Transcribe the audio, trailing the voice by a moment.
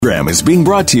Program is being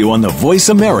brought to you on the Voice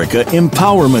America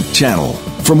Empowerment Channel.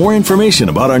 For more information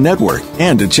about our network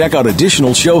and to check out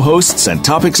additional show hosts and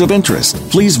topics of interest,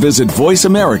 please visit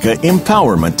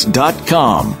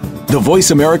voiceamericaempowerment.com. The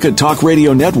Voice America Talk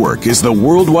Radio Network is the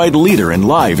worldwide leader in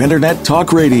live Internet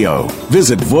talk radio.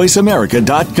 Visit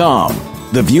voiceamerica.com.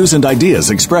 The views and ideas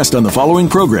expressed on the following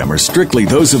program are strictly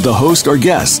those of the host or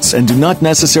guests and do not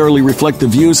necessarily reflect the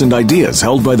views and ideas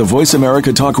held by the Voice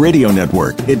America Talk Radio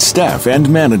Network, its staff, and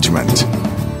management.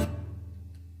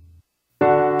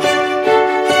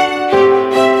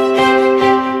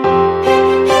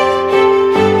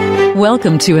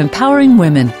 Welcome to Empowering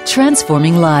Women,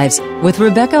 Transforming Lives with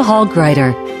Rebecca Hall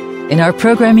Gruyter. In our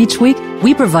program each week,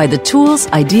 we provide the tools,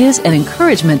 ideas, and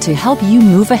encouragement to help you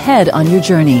move ahead on your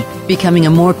journey, becoming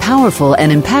a more powerful and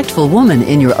impactful woman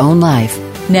in your own life.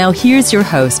 Now here's your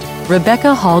host,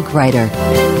 Rebecca Hall Gruyter.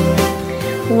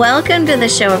 Welcome to the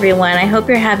show, everyone. I hope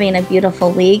you're having a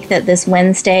beautiful week, that this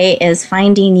Wednesday is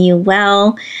finding you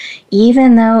well,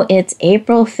 even though it's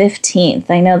April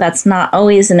 15th. I know that's not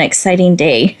always an exciting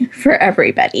day for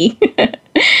everybody.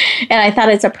 And I thought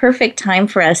it's a perfect time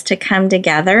for us to come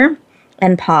together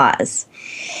and pause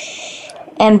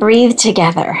and breathe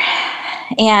together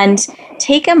and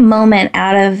take a moment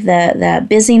out of the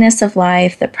busyness of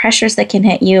life, the pressures that can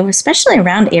hit you, especially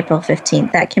around April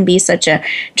 15th. That can be such a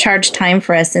charged time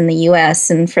for us in the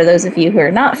U.S. And for those of you who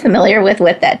are not familiar with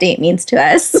what that date means to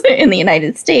us in the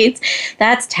United States,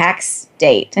 that's tax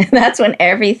date. That's when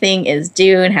everything is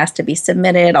due and has to be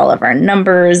submitted, all of our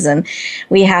numbers, and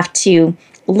we have to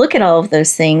look at all of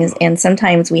those things, and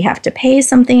sometimes we have to pay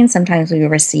something, sometimes we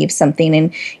receive something,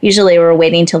 and usually we're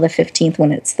waiting till the 15th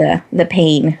when it's the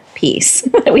paying piece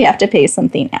that we have to pay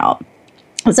something out.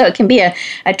 So it can be a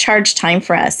charged time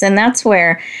for us, and that's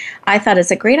where I thought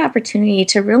it's a great opportunity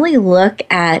to really look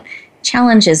at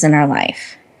challenges in our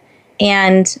life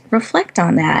and reflect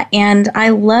on that. And I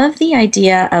love the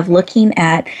idea of looking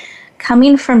at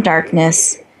coming from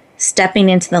darkness, stepping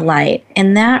into the light,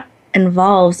 and that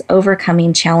involves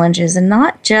overcoming challenges, and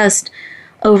not just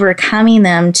overcoming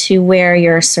them to where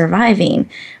you're surviving,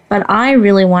 but I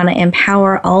really want to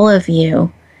empower all of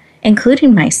you,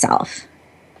 including myself,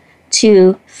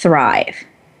 to thrive.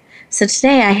 So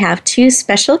today I have two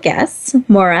special guests,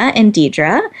 Maura and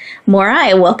Deidre. Maura,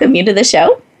 I welcome you to the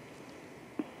show.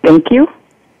 Thank you.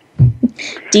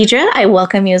 Deidre, I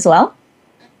welcome you as well.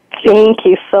 Thank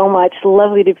you so much.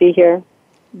 Lovely to be here.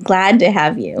 Glad to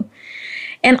have you.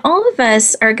 And all of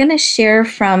us are going to share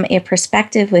from a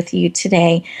perspective with you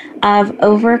today of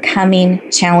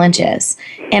overcoming challenges.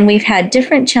 And we've had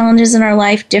different challenges in our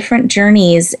life, different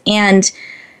journeys, and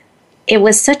it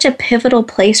was such a pivotal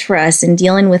place for us in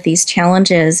dealing with these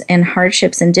challenges and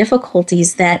hardships and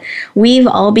difficulties that we've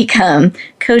all become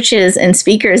coaches and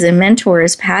speakers and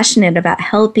mentors passionate about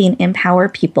helping empower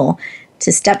people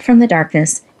to step from the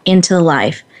darkness into the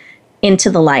light,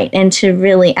 and to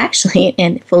really actually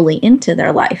and fully into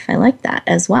their life. I like that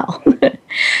as well.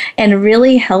 And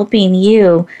really helping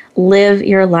you live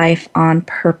your life on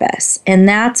purpose. And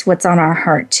that's what's on our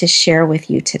heart to share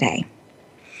with you today.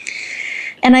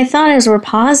 And I thought as we're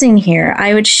pausing here,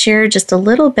 I would share just a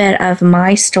little bit of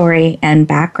my story and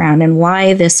background and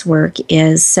why this work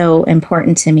is so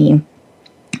important to me.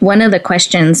 One of the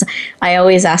questions I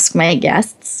always ask my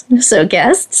guests, so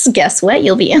guests, guess what?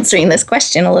 You'll be answering this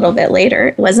question a little bit later.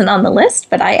 It wasn't on the list,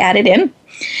 but I added in.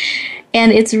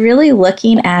 And it's really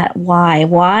looking at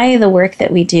why the work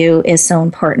that we do is so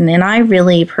important. And I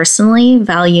really personally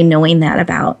value knowing that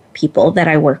about people that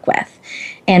I work with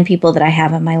and people that I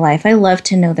have in my life. I love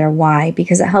to know their why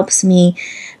because it helps me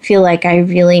feel like I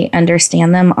really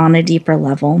understand them on a deeper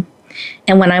level.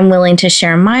 And when I'm willing to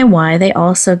share my why, they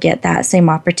also get that same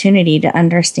opportunity to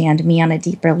understand me on a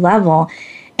deeper level.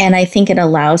 And I think it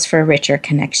allows for a richer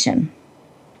connection.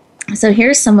 So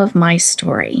here's some of my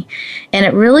story. And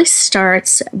it really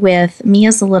starts with me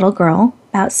as a little girl,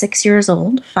 about 6 years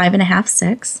old, 5.5,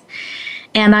 6.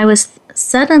 And I was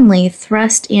suddenly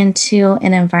thrust into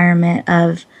an environment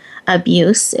of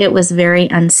abuse. It was very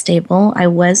unstable. I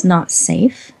was not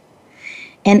safe.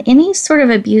 And any sort of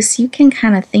abuse you can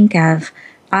kind of think of,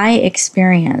 I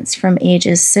experienced from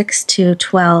ages 6 to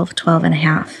 12,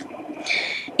 12.5.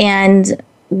 And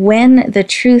when the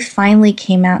truth finally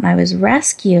came out and I was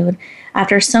rescued,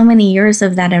 after so many years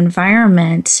of that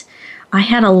environment, I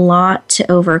had a lot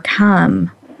to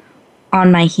overcome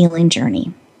on my healing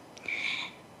journey.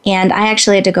 And I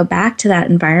actually had to go back to that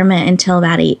environment until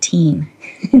about 18.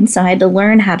 And so I had to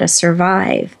learn how to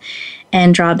survive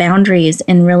and draw boundaries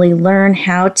and really learn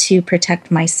how to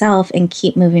protect myself and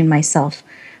keep moving myself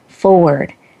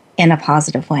forward in a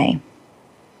positive way.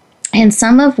 And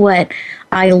some of what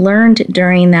I learned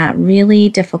during that really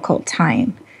difficult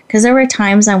time, because there were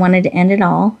times I wanted to end it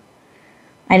all.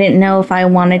 I didn't know if I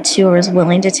wanted to or was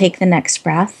willing to take the next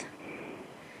breath.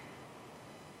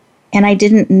 And I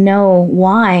didn't know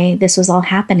why this was all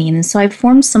happening. And so I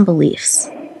formed some beliefs.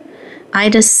 I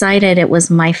decided it was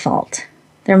my fault.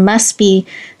 There must be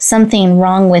something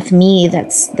wrong with me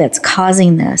that's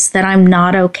causing this, that I'm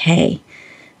not okay,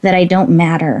 that I don't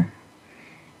matter.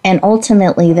 And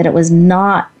ultimately that it was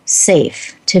not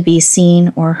safe to be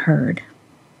seen or heard.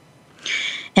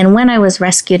 And when I was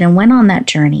rescued and went on that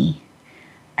journey,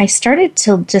 I started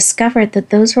to discover that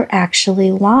those were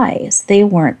actually lies. They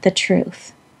weren't the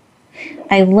truth.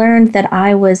 I learned that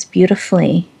I was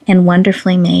beautifully and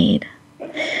wonderfully made.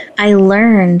 I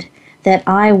learned that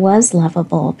I was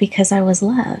lovable because I was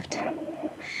loved.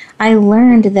 I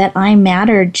learned that I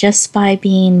mattered just by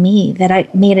being me, that I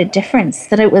made a difference,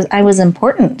 that I was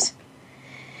important.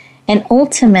 And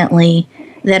ultimately,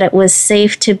 that it was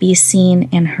safe to be seen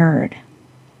and heard.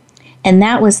 And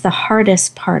that was the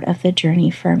hardest part of the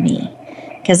journey for me,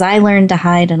 because I learned to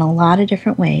hide in a lot of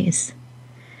different ways.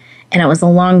 And it was a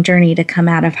long journey to come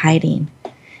out of hiding,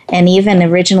 and even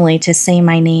originally to say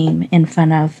my name in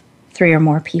front of 3 or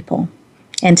more people.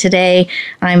 And today,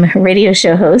 I'm a radio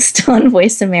show host on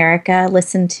Voice America,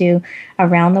 listened to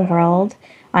around the world.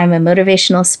 I'm a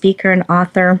motivational speaker and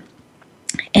author,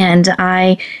 and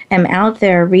I am out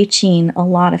there reaching a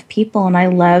lot of people, and I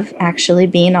love actually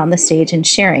being on the stage and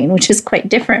sharing, which is quite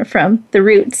different from the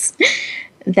roots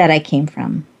that I came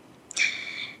from.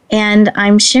 And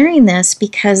I'm sharing this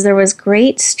because there was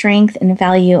great strength and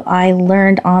value I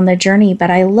learned on the journey,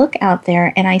 but I look out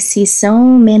there and I see so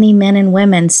many men and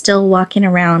women still walking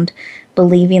around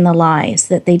believing the lies,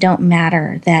 that they don't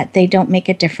matter, that they don't make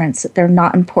a difference, that they're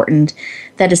not important,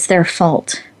 that it's their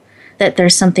fault, that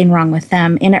there's something wrong with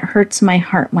them. And it hurts my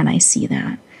heart when I see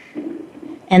that.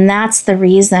 And that's the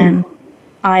reason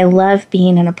I love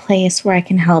being in a place where I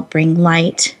can help bring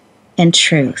light and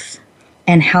truth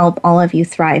and help all of you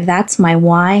thrive. That's my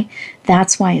why.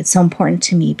 That's why it's so important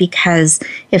to me, because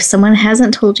if someone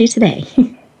hasn't told you today,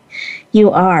 you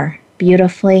are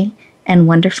beautifully and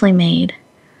wonderfully made,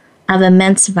 of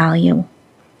immense value,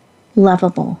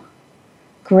 lovable,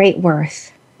 great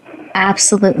worth,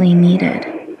 absolutely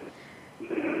needed,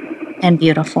 and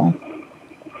beautiful.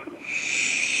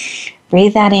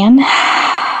 Breathe that in.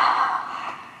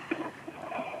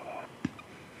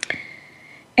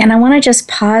 And I want to just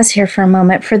pause here for a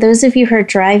moment. For those of you who are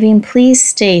driving, please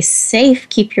stay safe.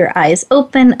 Keep your eyes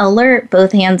open, alert,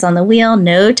 both hands on the wheel,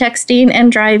 no texting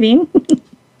and driving.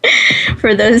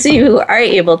 For those of you who are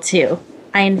able to,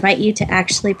 I invite you to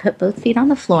actually put both feet on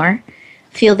the floor.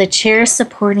 Feel the chair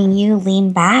supporting you.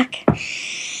 Lean back.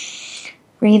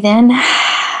 Breathe in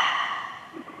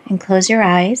and close your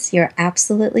eyes. You're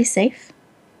absolutely safe.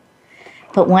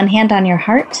 Put one hand on your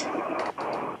heart,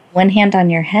 one hand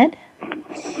on your head.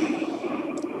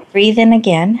 Breathe in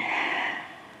again.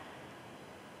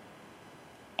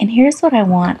 And here's what I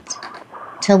want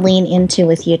to lean into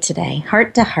with you today,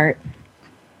 heart to heart.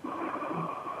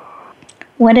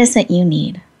 What is it you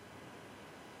need?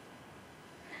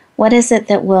 What is it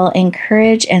that will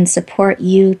encourage and support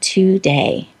you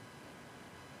today?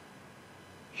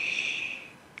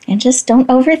 And just don't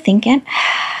overthink it.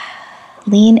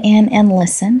 Lean in and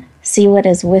listen. See what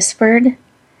is whispered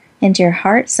into your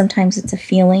heart. Sometimes it's a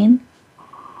feeling.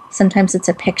 Sometimes it's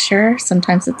a picture.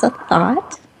 Sometimes it's a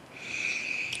thought.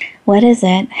 What is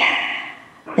it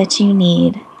that you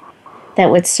need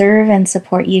that would serve and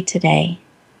support you today?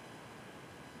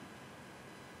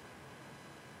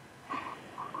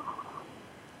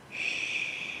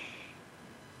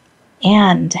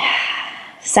 And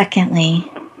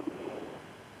secondly,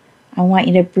 I want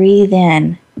you to breathe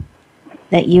in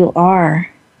that you are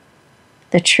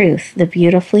the truth, the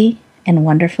beautifully and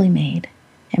wonderfully made,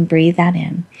 and breathe that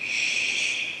in.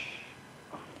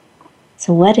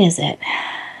 So what is it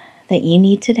that you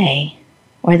need today,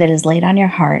 or that is laid on your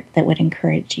heart, that would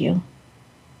encourage you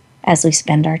as we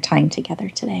spend our time together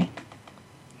today?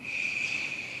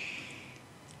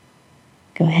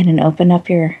 Go ahead and open up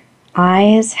your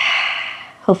eyes.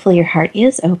 Hopefully your heart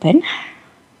is open.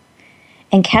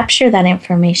 And capture that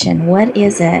information. What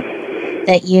is it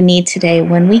that you need today?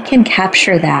 When we can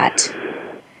capture that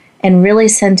and really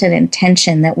send an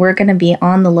intention that we're going to be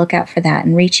on the lookout for that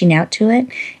and reaching out to it,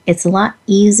 it's a lot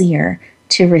easier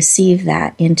to receive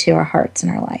that into our hearts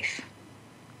and our life.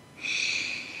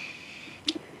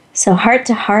 So heart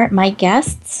to heart, my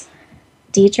guests,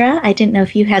 Deidre, I didn't know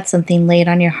if you had something laid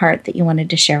on your heart that you wanted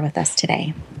to share with us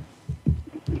today.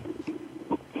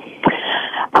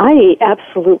 I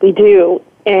absolutely do.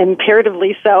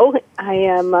 Imperatively so.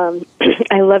 I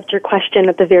loved your question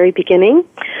at the very beginning,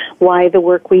 why the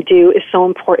work we do is so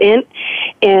important,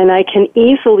 and I can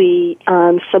easily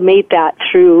summate that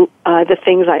through the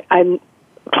things I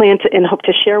plan to and hope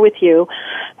to share with you,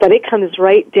 but it comes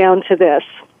right down to this,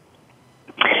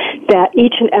 that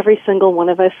each and every single one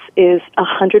of us is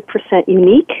 100%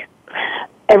 unique.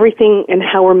 Everything and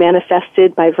how we're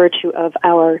manifested by virtue of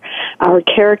our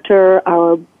character,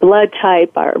 our blood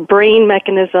type, our brain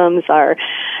mechanisms, our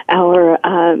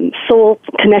soul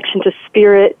connection to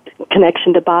spirit,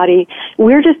 connection to body.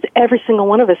 We're just, every single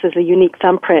one of us is a unique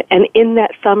thumbprint, and in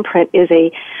that thumbprint is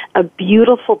a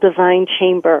beautiful divine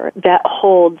chamber that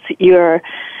holds your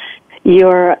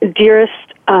dearest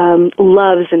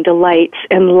loves and delights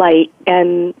and light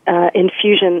and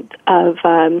infusion of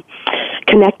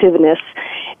connectiveness.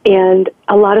 And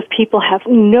a lot of people have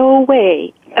no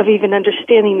way of even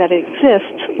understanding that it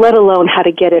exists, let alone how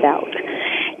to get it out.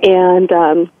 And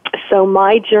so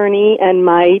my journey and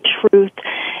my truth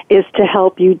is to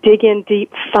help you dig in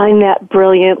deep, find that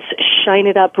brilliance, shine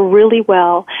it up really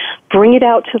well, bring it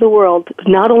out to the world,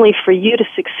 not only for you to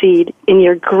succeed in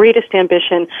your greatest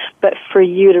ambition, but for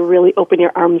you to really open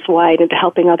your arms wide into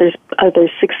helping others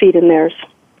succeed in theirs.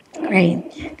 Great.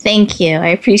 Thank you. I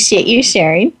appreciate you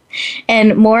sharing.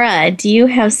 And Maura, do you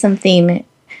have something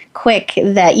quick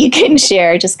that you can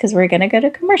share, just because we're going to go to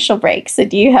commercial break? So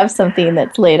do you have something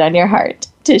that's laid on your heart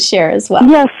to share as well?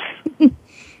 Yes,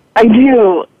 I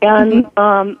do. And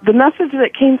the message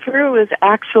that came through is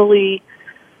actually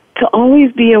to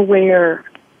always be aware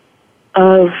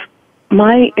of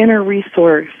my inner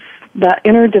resource, that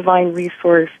inner divine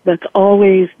resource that's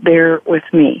always there with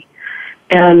me.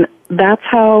 And that's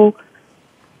how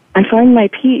I find my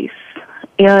peace.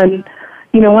 And,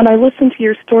 when I listened to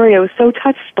your story, I was so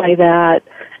touched by that.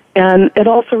 And it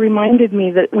also reminded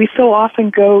me that we so often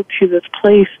go to this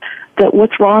place that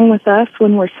what's wrong with us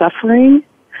when we're suffering.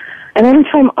 And every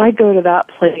time I go to that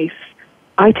place,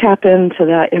 I tap into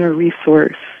that inner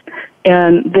resource.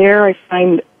 And there I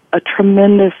find a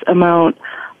tremendous amount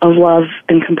of love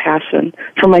and compassion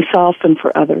for myself and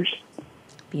for others.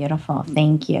 Beautiful.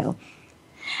 Thank you.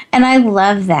 And I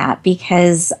love that,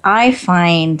 because I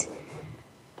find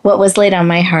what was laid on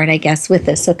my heart, I guess, with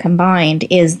this, so combined,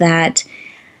 is that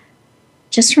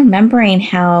just remembering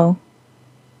how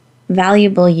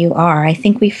valuable you are. I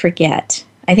think we forget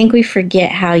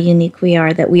how unique we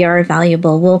are, that we are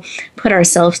valuable. We'll put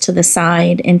ourselves to the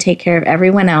side and take care of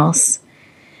everyone else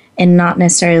and not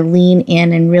necessarily lean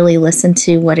in and really listen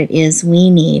to what it is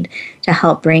we need to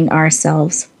help bring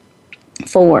ourselves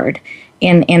forward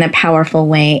in a powerful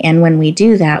way. And when we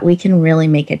do that, we can really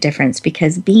make a difference,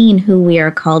 because being who we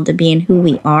are called to be and who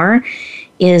we are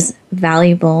is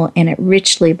valuable, and it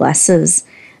richly blesses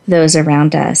those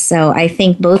around us. So I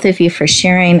thank both of you for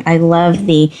sharing. I love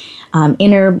the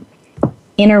inner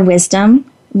wisdom,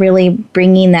 really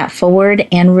bringing that forward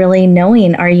and really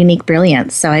knowing our unique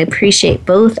brilliance. So I appreciate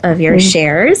both of your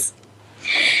shares.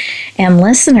 And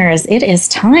listeners, it is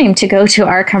time to go to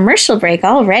our commercial break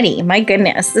already. My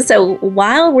goodness. So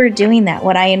while we're doing that,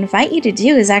 what I invite you to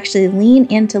do is actually lean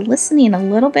into listening a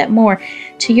little bit more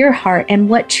to your heart and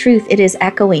what truth it is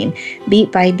echoing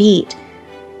beat by beat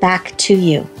back to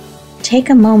you.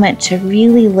 Take a moment to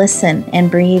really listen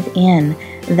and breathe in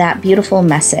that beautiful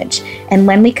message. And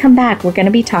when we come back, we're going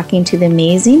to be talking to the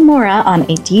amazing Maura on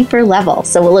a deeper level.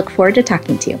 So we'll look forward to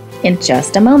talking to you in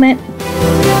just a moment.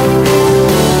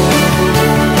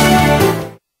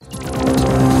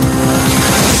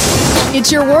 It's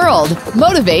your world.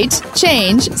 Motivate,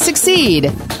 change, succeed.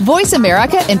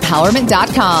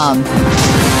 VoiceAmericaEmpowerment.com.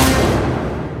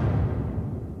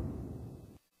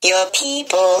 Your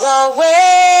people are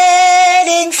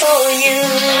waiting for you.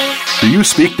 Do you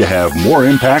speak to have more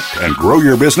impact and grow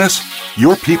your business?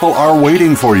 Your people are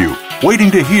waiting for you,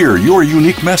 waiting to hear your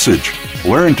unique message.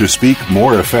 Learn to speak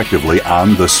more effectively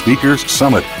on the Speakers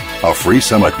Summit, a free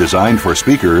summit designed for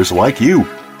speakers like you.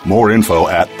 More info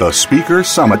at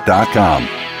thespeakersummit.com.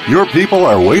 Your people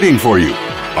are waiting for you.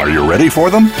 Are you ready for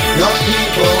them? Your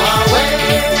people are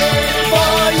waiting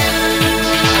for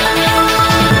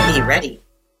you. Be ready.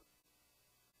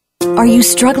 Are you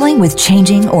struggling with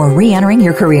changing or re-entering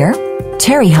your career?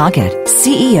 Terry Hockett,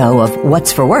 CEO of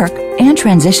What's for Work and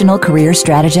transitional career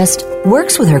strategist,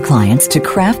 works with her clients to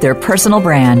craft their personal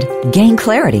brand, gain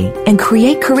clarity, and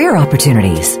create career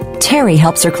opportunities. Terry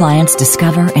helps her clients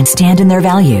discover and stand in their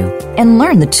value and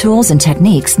learn the tools and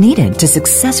techniques needed to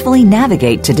successfully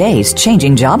navigate today's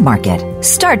changing job market.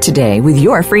 Start today with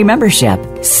your free membership.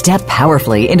 Step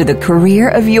powerfully into the career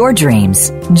of your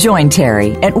dreams. Join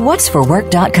Terry at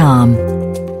whatsforwork.com.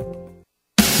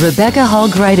 Rebecca Hall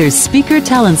Gruyter's Speaker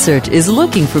Talent Search is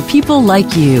looking for people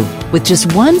like you. With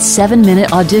just one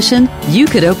 7-minute audition, you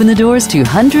could open the doors to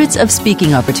hundreds of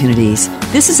speaking opportunities.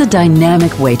 This is a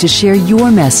dynamic way to share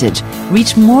your message,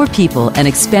 reach more people, and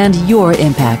expand your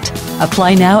impact.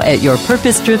 Apply now at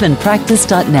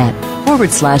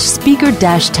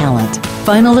yourpurposedrivenpractice.net/speaker-talent.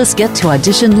 Finalists get to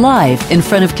audition live in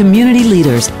front of community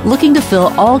leaders looking to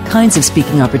fill all kinds of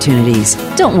speaking opportunities.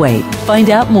 Don't wait.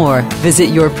 Find out more. Visit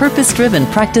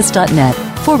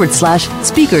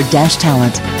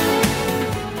yourpurposedrivenpractice.net/speaker-talent.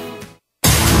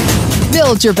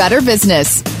 Build your better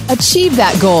business. Achieve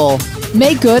that goal.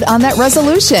 Make good on that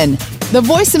resolution. The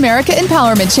Voice America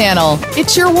Empowerment Channel.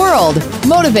 It's your world.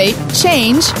 Motivate,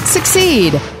 change,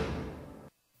 succeed.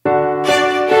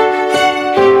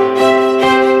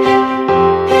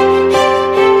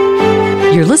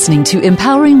 You're listening to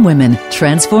Empowering Women,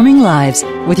 Transforming Lives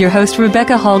with your host,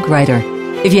 Rebecca Hall Gruyter.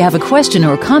 If you have a question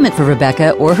or comment for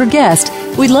Rebecca or her guest,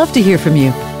 we'd love to hear from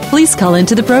you. Please call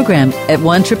into the program at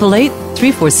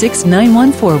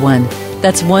 1-888-346-9141.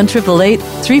 That's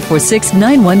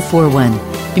 1-888-346-9141.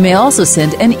 You may also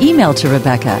send an email to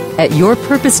Rebecca at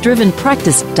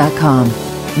yourpurposedrivenpractice.com.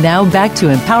 Now back to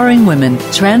Empowering Women,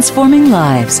 Transforming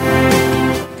Lives.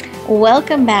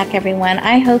 Welcome back, everyone.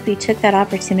 I hope you took that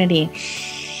opportunity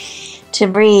to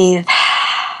breathe,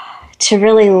 to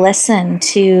really listen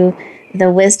to the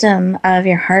wisdom of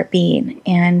your heartbeat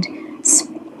and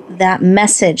that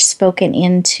message spoken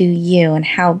into you and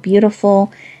how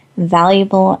beautiful,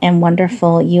 valuable, and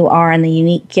wonderful you are, and the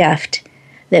unique gift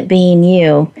that being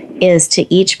you is to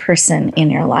each person in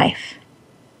your life.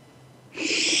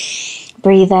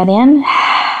 Breathe that in.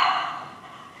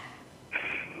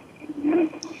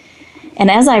 And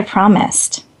as I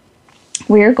promised,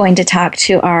 we're going to talk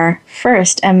to our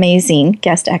first amazing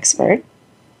guest expert,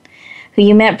 who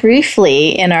you met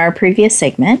briefly in our previous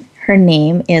segment. Her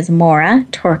name is Maura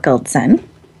Torkildson.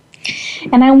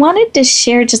 And I wanted to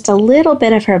share just a little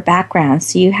bit of her background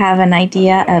so you have an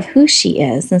idea of who she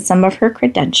is and some of her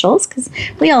credentials, because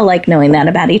we all like knowing that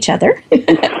about each other.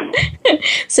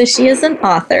 So she is an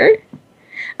author,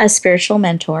 a spiritual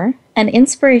mentor, an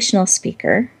inspirational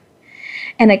speaker,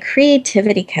 and a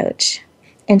creativity coach.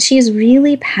 And she's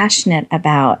really passionate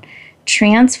about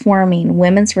transforming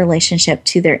women's relationship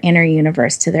to their inner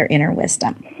universe, to their inner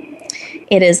wisdom.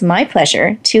 It is my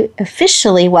pleasure to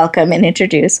officially welcome and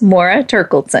introduce Maura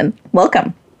Torkildson.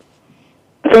 Welcome.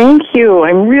 Thank you.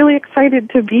 I'm really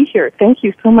excited to be here. Thank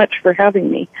you so much for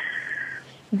having me.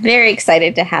 Very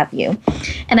excited to have you.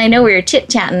 And I know we were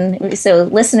chit-chatting, so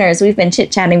listeners, we've been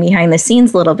chit-chatting behind the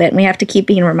scenes a little bit, and we have to keep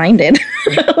being reminded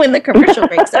when the commercial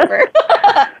breaks over.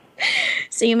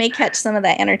 So you may catch some of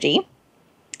that energy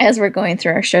as we're going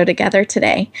through our show together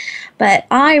today. But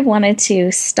I wanted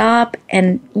to stop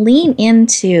and lean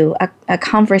into a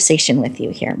conversation with you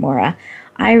here, Maura.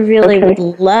 I really would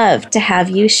love to have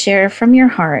you share from your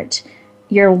heart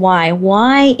your why.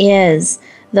 Why is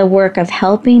the work of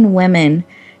helping women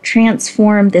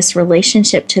transform this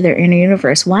relationship to their inner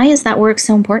universe? Why is that work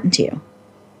so important to you?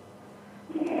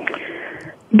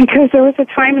 Because there was a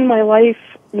time in my life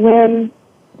when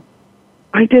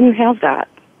I didn't have that.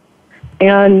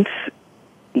 And,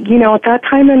 you know, at that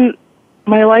time in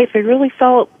my life, I really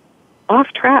felt off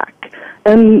track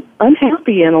and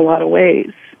unhappy in a lot of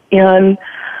ways. And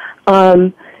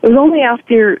it was only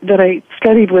after that I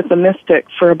studied with a mystic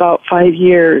for about 5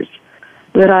 years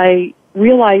that I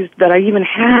realized that I even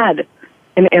had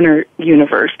an inner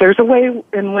universe. There's a way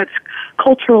in which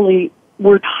culturally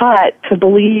we're taught to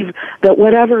believe that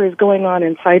whatever is going on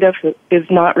inside us is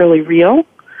not really real,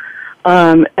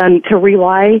 and to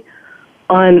rely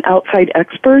on outside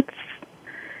experts.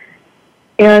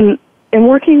 And in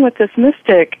working with this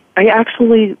mystic, I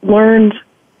actually learned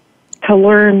to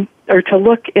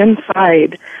look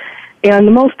inside. And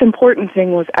the most important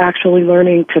thing was actually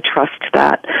learning to trust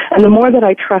that. And the more that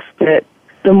I trusted it,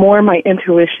 the more my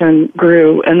intuition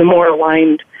grew and the more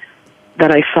aligned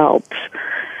that I felt.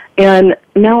 And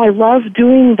now I love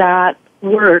doing that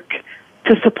work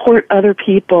to support other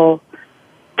people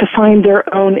to find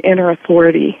their own inner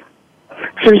authority.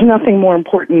 So there's nothing more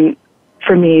important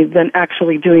for me than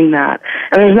actually doing that.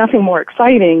 And there's nothing more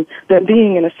exciting than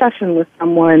being in a session with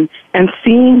someone and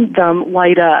seeing them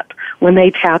light up when they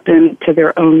tap into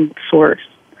their own source.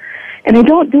 And I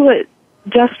don't do it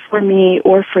just for me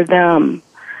or for them.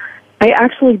 I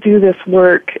actually do this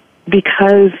work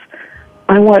because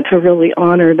I want to really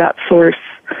honor that source,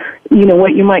 you know,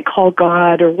 what you might call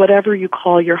God or whatever you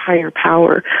call your higher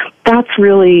power. That's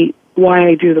really why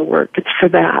I do the work. It's for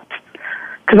that.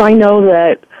 Because I know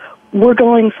that we're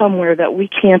going somewhere that we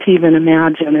can't even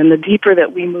imagine, and the deeper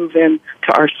that we move in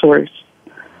to our source,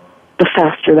 the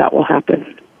faster that will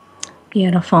happen.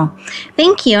 Beautiful.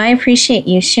 Thank you. I appreciate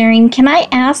you sharing. Can I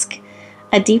ask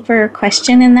a deeper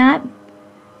question in that?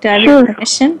 Do I have your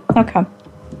permission? Okay.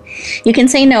 You can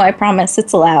say no, I promise.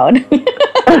 It's allowed.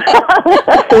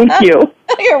 Thank you.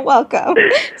 You're welcome.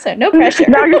 So no pressure.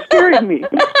 Now you're scaring me.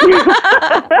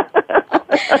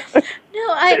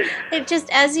 No, it just,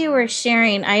 as you were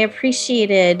sharing, I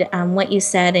appreciated what you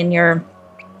said and your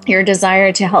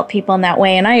desire to help people in that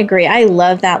way. And I agree. I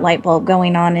love that light bulb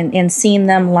going on and seeing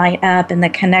them light up and the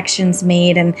connections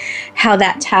made and how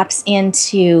that taps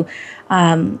into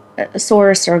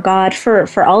source or God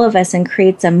for all of us and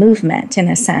creates a movement in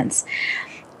a sense.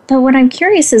 But what I'm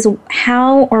curious is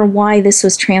how or why this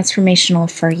was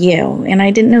transformational for you. And I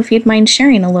didn't know if you'd mind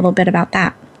sharing a little bit about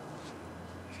that.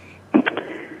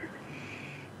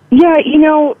 Yeah,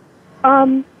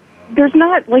 there's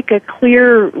not like a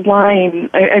clear line.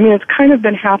 I mean, it's kind of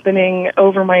been happening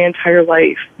over my entire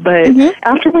life. But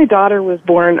after my daughter was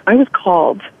born, I was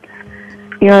called.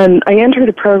 And I entered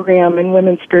a program in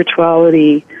women's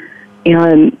spirituality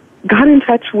and got in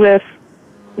touch with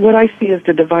what I see as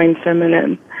the divine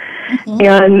feminine.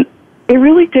 And it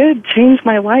really did change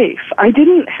my life. I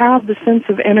didn't have the sense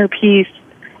of inner peace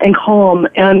and calm.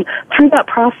 And through that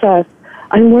process,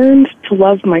 I learned to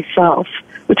love myself,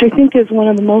 which I think is one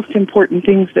of the most important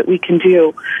things that we can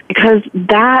do, because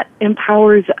that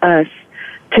empowers us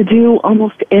to do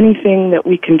almost anything that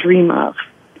we can dream of.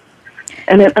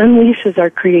 And it unleashes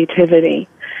our creativity.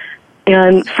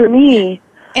 And for me...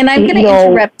 And I'm going to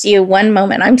interrupt you one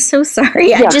moment. I'm so sorry.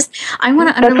 Yeah, I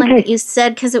want to underline what you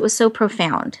said because it was so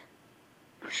profound.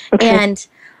 Okay. And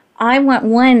I want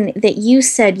one that you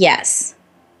said yes.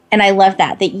 And I love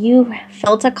that you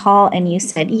felt a call and you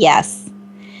said yes.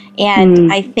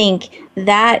 And I think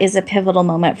that is a pivotal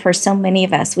moment for so many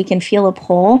of us. We can feel a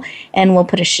pull and we'll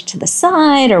put a shit to the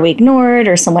side or we ignore it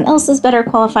or someone else is better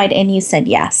qualified and you said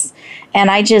yes. And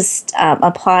I just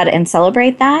applaud and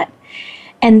celebrate that.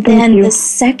 And then the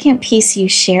second piece you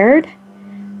shared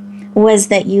was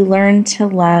that you learned to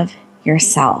love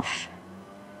yourself.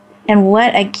 And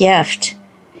what a gift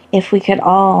if we could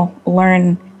all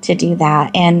learn to do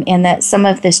that, and that some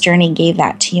of this journey gave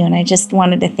that to you. And I just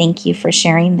wanted to thank you for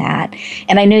sharing that.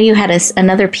 And I know you had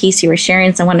another piece you were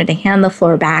sharing, so I wanted to hand the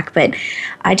floor back, but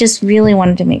I just really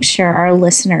wanted to make sure our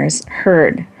listeners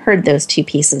heard those two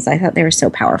pieces. I thought they were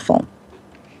so powerful.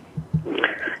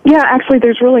 Yeah, actually,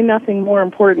 there's really nothing more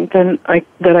important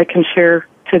that I can share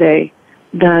today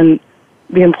than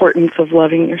the importance of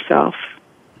loving yourself.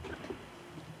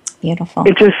 Beautiful.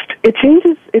 It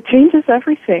changes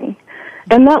everything.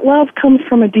 And that love comes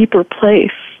from a deeper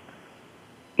place.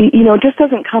 It just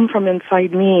doesn't come from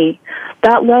inside me.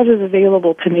 That love is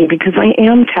available to me because I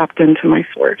am tapped into my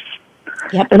source.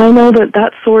 Yep. And I know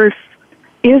that source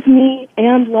is me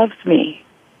and loves me.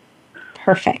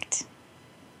 Perfect.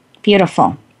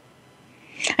 Beautiful.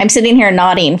 I'm sitting here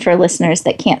nodding for listeners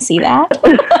that can't see that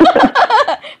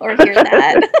or hear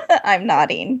that. I'm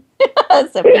nodding.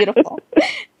 So beautiful.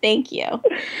 Thank you.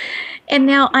 And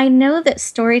now I know that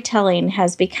storytelling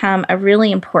has become a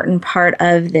really important part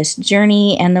of this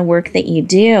journey and the work that you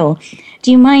do.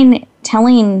 Do you mind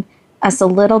telling us a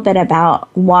little bit about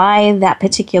why that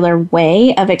particular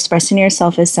way of expressing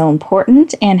yourself is so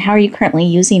important and how are you currently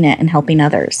using it and helping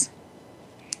others?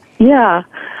 Yeah.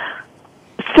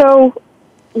 So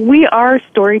we are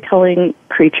storytelling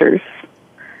creatures.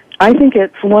 I think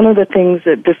it's one of the things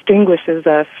that distinguishes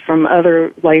us from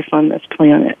other life on this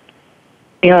planet.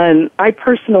 And I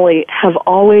personally have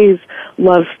always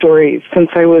loved stories since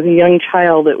I was a young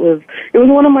child. It was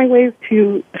one of my ways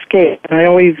to escape, and I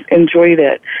always enjoyed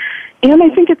it. And I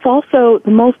think it's also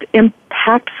the most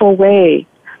impactful way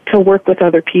to work with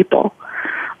other people.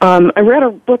 I read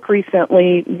a book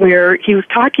recently where he was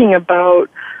talking about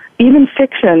even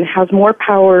fiction has more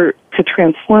power to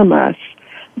transform us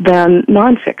than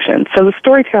nonfiction. So the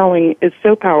storytelling is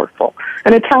so powerful,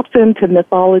 and it taps into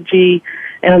mythology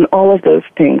and all of those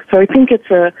things. So I think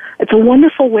it's a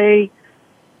wonderful way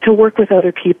to work with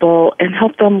other people and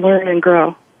help them learn and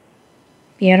grow.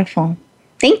 Beautiful.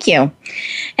 Thank you.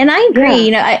 And I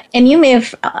agree, and you may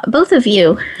have, both of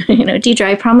you, Deidre,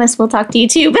 I promise we'll talk to you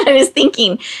too, but I was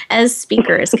thinking as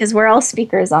speakers, because we're all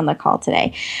speakers on the call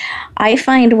today, I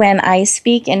find when I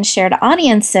speak and share to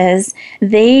audiences,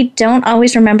 they don't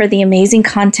always remember the amazing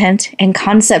content and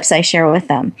concepts I share with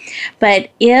them. But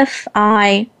if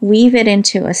I weave it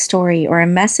into a story or a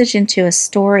message into a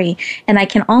story, and I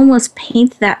can almost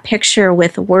paint that picture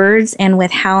with words and with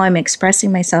how I'm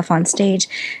expressing myself on stage,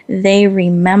 they remember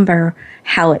remember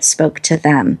how it spoke to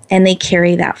them, and they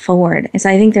carry that forward. And so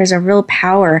I think there's a real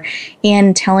power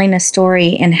in telling a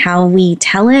story and how we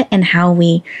tell it and how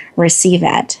we receive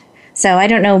it. So I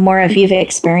don't know, Maura, if you've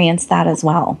experienced that as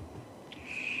well.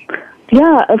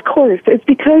 Yeah, of course. It's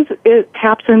because it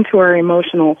taps into our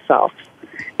emotional self.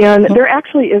 And there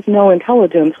actually is no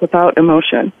intelligence without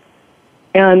emotion.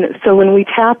 And so when we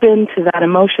tap into that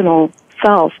emotional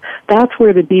self, that's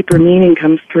where the deeper meaning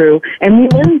comes through, and we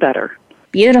learn better.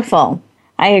 Beautiful.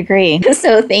 I agree.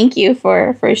 So thank you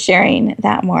for sharing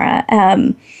that, Maura.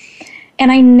 And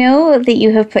I know that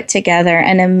you have put together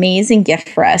an amazing gift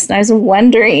for us. And I was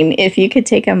wondering if you could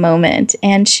take a moment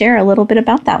and share a little bit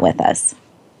about that with us.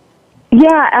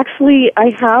 Yeah, actually, I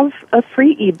have a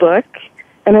free ebook,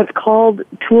 and it's called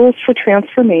Tools for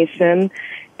Transformation.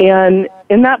 And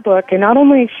in that book, I not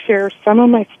only share some of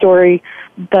my story,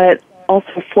 but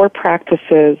also 4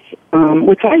 practices,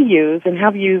 which I use and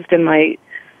have used in my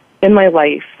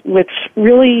life, which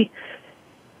really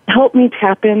help me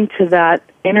tap into that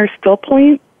inner still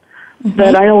point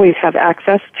that I always have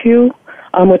access to,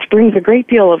 which brings a great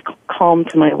deal of calm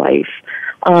to my life.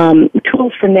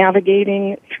 Tools for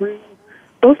navigating through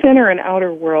both inner and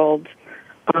outer world,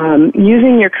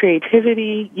 using your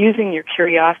creativity, using your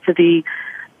curiosity,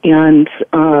 and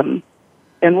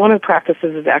one of the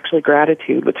practices is actually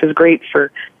gratitude, which is great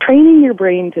for training your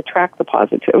brain to track the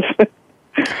positive.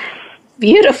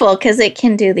 Beautiful, because it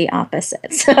can do the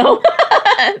opposite. So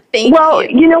thank you. Well,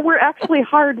 we're actually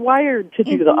hardwired to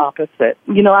do the opposite.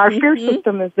 Our fear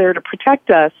system is there to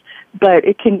protect us, but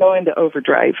it can go into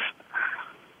overdrive.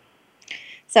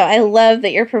 So I love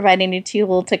that you're providing a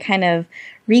tool to kind of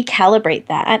recalibrate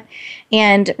that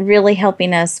and really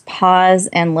helping us pause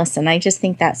and listen. I just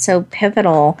think that's so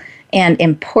pivotal and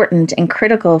important and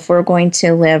critical if we're going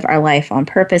to live our life on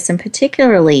purpose, and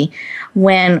particularly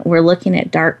when we're looking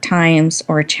at dark times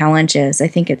or challenges. I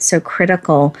think it's so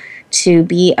critical to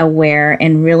be aware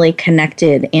and really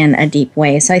connected in a deep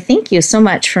way. So I thank you so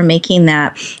much for making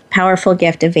that powerful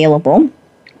gift available.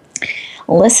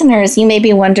 Listeners, you may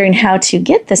be wondering how to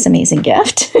get this amazing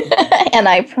gift, and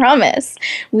I promise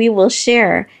we will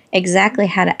share exactly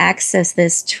how to access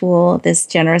this tool, this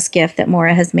generous gift that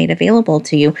Maura has made available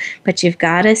to you, but you've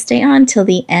got to stay on till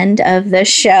the end of the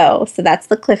show. So that's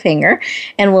the cliffhanger,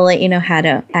 and we'll let you know how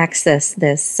to access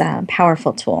this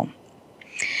powerful tool.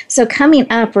 So coming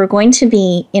up, we're going to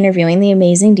be interviewing the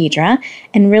amazing Deidre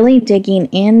and really digging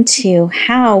into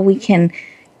how we can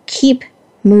keep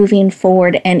moving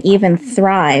forward and even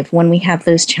thrive when we have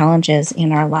those challenges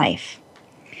in our life.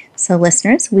 So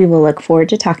listeners, we will look forward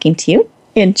to talking to you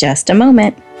in just a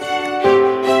moment.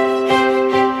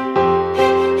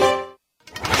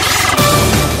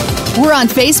 We're on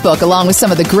Facebook along with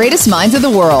some of the greatest minds of the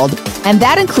world, and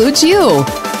that includes you.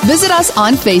 Visit us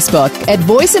on Facebook at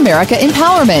Voice America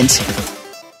Empowerment.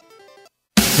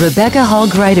 Rebecca Hall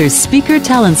Gruyter's Speaker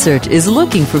Talent Search is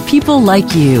looking for people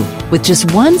like you. With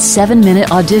just one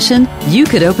 7-minute audition, you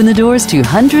could open the doors to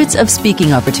hundreds of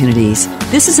speaking opportunities.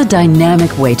 This is a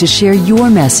dynamic way to share your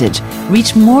message,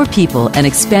 reach more people, and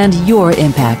expand your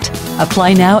impact.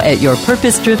 Apply now at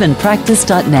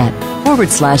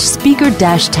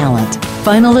yourpurposedrivenpractice.net/speaker-talent.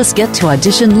 Finalists get to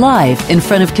audition live in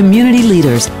front of community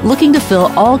leaders looking to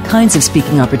fill all kinds of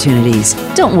speaking opportunities.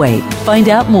 Don't wait. Find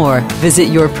out more. Visit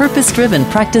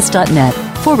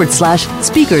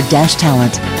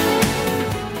yourpurposedrivenpractice.net/speaker-talent.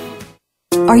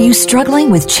 Are you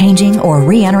struggling with changing or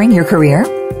re-entering your career?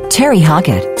 Terry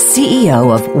Hockett,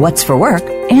 CEO of What's for Work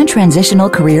and transitional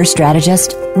career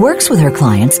strategist, works with her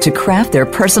clients to craft their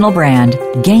personal brand,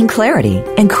 gain clarity,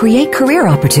 and create career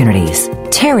opportunities.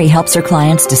 Terry helps her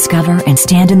clients discover and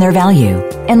stand in their value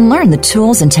and learn the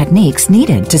tools and techniques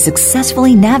needed to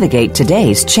successfully navigate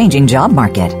today's changing job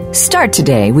market. Start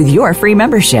today with your free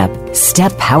membership.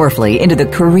 Step powerfully into the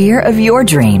career of your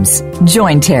dreams.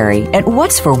 Join Terry at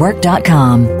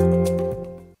whatsforwork.com.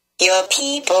 Your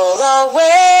people are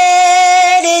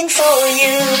waiting for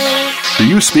you. Do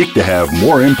you speak to have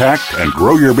more impact and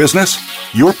grow your business?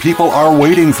 Your people are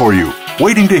waiting for you,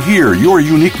 waiting to hear your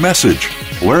unique message.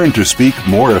 Learn to speak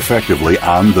more effectively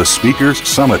on the Speakers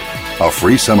Summit, a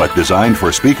free summit designed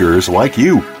for speakers like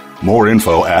you. More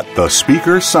info at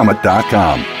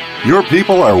thespeakersummit.com. Your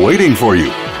people are waiting for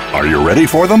you. Are you ready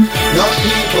for them? Your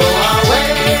people are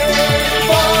waiting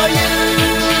for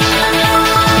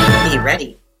you. Be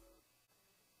ready.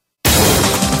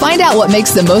 Find out what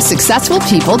makes the most successful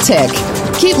people tick.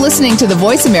 Keep listening to the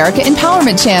Voice America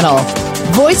Empowerment Channel.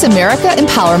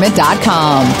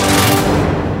 VoiceAmericaEmpowerment.com.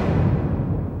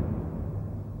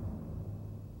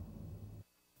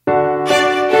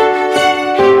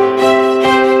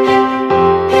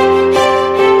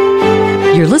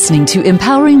 You're listening to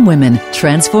Empowering Women,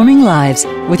 Transforming Lives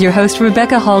with your host,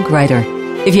 Rebecca Hall Gruyter.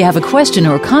 If you have a question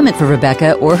or comment for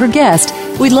Rebecca or her guest,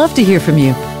 we'd love to hear from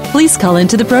you. Please call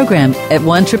into the program at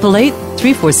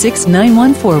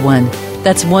 1-888-346-9141.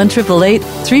 That's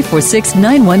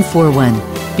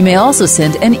 1-888-346-9141. You may also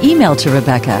send an email to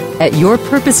Rebecca at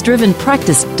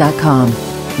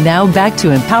yourpurposedrivenpractice.com. Now back to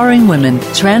Empowering Women,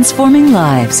 Transforming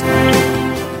Lives.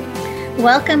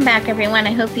 Welcome back, everyone.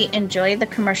 I hope you enjoyed the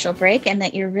commercial break and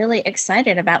that you're really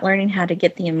excited about learning how to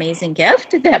get the amazing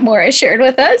gift that Maura shared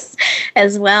with us,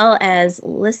 as well as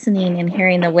listening and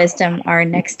hearing the wisdom our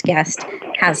next guest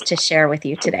has to share with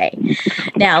you today.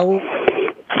 Now,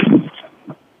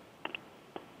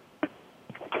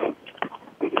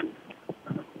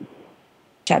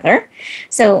 other.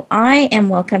 So I am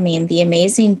welcoming the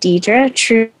amazing Deidre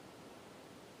Trudeau.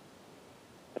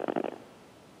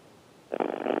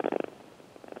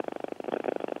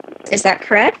 Is that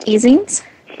correct, Easings?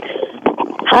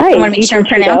 Hi. I want to make sure I'm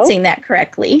pronouncing that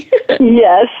correctly.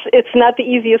 Yes, it's not the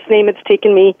easiest name. It's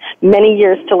taken me many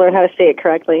years to learn how to say it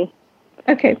correctly.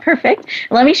 Okay, perfect.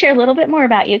 Let me share a little bit more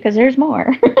about you because there's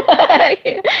more.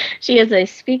 She is a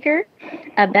speaker,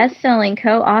 a best-selling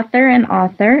co-author and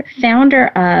author, founder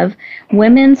of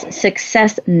Women's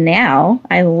Success Now.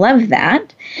 I love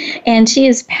that. And she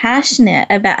is passionate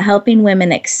about helping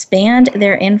women expand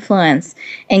their influence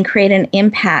and create an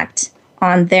impact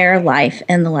on their life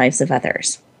and the lives of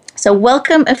others. So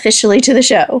welcome officially to the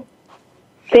show.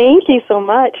 Thank you so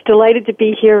much. Delighted to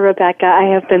be here, Rebecca. I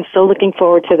have been so looking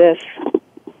forward to this.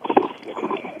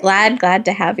 Glad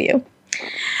to have you.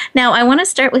 Now, I want to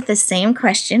start with the same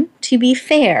question, to be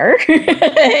fair,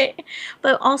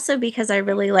 but also because I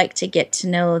really like to get to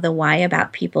know the why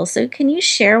about people. So can you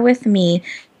share with me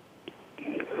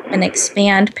and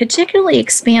particularly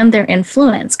expand their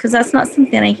influence? Because that's not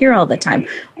something I hear all the time.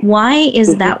 Why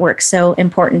is that work so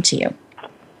important to you?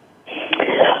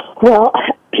 Well,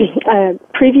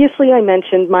 previously I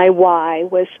mentioned my why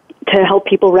was to help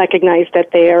people recognize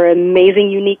that they are an amazing,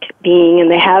 unique being,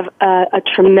 and they have a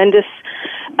tremendous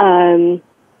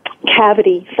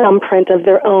cavity, thumbprint of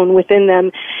their own within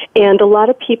them. And a lot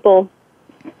of people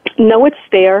know it's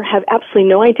there, have absolutely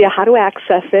no idea how to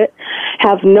access it,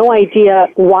 have no idea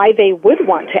why they would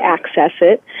want to access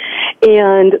it,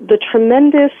 and the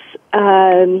tremendous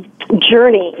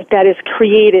journey that is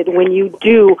created when you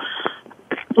do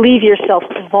leave yourself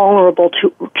vulnerable to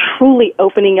truly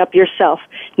opening up yourself,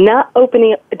 not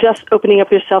just opening up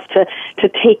yourself to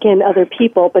take in other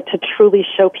people, but to truly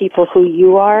show people who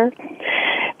you are.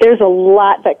 There's a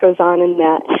lot that goes on in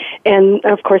that. And,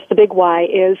 of course, the big why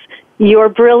is you're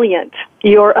brilliant,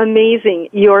 you're amazing,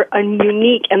 you're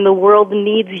unique, and the world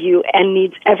needs you and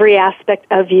needs every aspect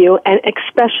of you, and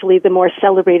especially the more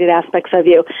celebrated aspects of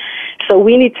you. So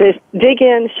we need to dig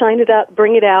in, shine it up,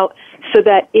 bring it out, so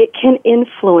that it can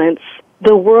influence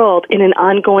the world in an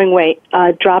ongoing way.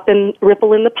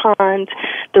 Ripple in the pond,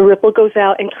 the ripple goes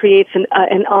out and creates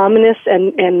an ominous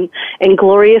and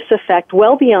glorious effect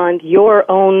well beyond your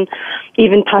own,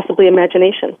 even possibly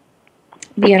imagination.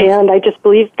 Beautiful. And I just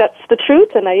believe that's the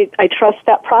truth, and I trust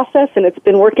that process, and it's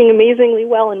been working amazingly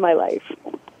well in my life.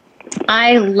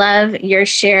 I love your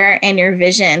share and your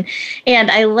vision,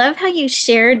 and I love how you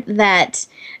shared that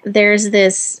there's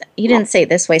this, you didn't say it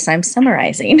this way, so I'm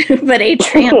summarizing, but a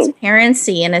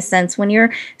transparency in a sense. When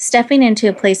you're stepping into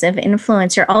a place of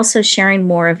influence, you're also sharing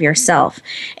more of yourself,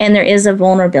 and there is a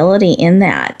vulnerability in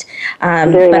that,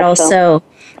 but also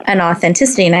an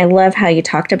authenticity. And I love how you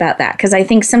talked about that, because I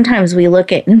think sometimes we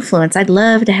look at influence. I'd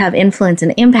love to have influence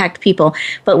and impact people,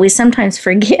 but we sometimes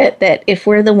forget that if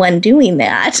we're the one doing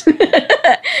that,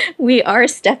 we are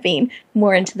stepping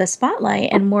more into the spotlight,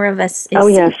 and more of us is. Oh,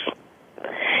 yes.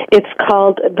 It's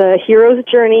called The Hero's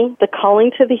Journey, The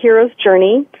Calling to the Hero's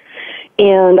Journey.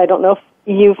 And I don't know if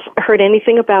you've heard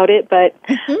anything about it, but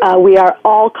we are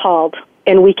all called,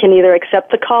 and we can either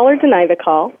accept the call or deny the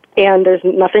call. And there's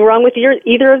nothing wrong with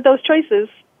either of those choices.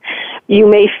 You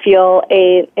may feel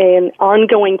an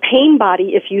ongoing pain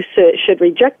body if you should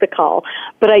reject the call,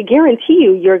 but I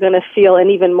guarantee you're going to feel an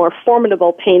even more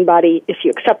formidable pain body if you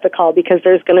accept the call, because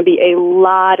there's going to be a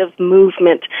lot of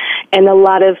movement and a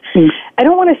lot of, I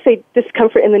don't want to say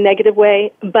discomfort in the negative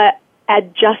way, but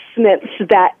adjustments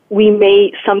that we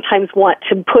may sometimes want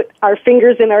to put our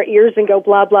fingers in our ears and go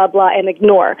blah, blah, blah and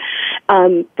ignore.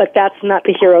 But that's not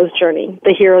the hero's journey.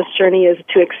 The hero's journey is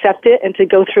to accept it and to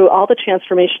go through all the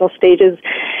transformational stages.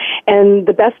 And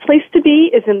the best place to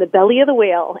be is in the belly of the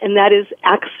whale, and that is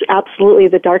absolutely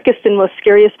the darkest and most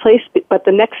scariest place. But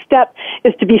the next step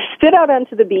is to be spit out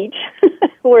onto the beach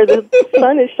where the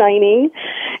sun is shining,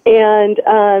 and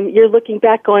you're looking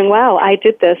back going, wow, I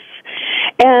did this.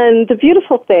 And the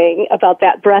beautiful thing about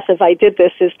that breath of I did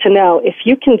this is to know if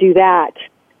you can do that,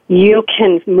 you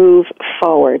can move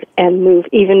forward and move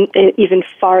even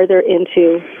farther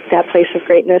into that place of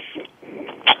greatness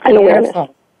and awareness.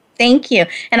 Beautiful. Thank you.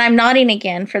 And I'm nodding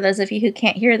again. For those of you who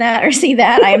can't hear that or see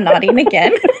that, I am nodding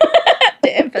again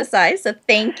to emphasize. So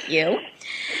thank you.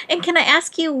 And can I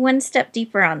ask you one step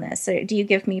deeper on this? Or do you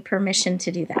give me permission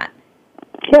to do that?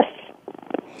 Yes.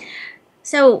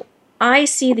 So I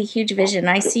see the huge vision.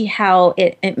 I see how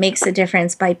it makes a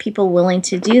difference by people willing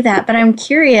to do that. But I'm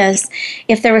curious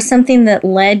if there was something that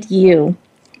led you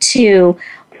to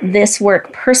this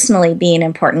work personally being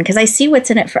important, because I see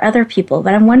what's in it for other people,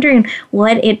 but I'm wondering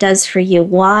what it does for you,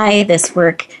 why this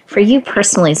work for you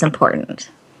personally is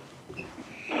important.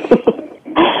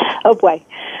 Oh, boy.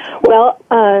 Well,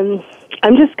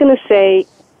 I'm just going to say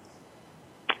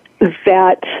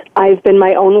that I've been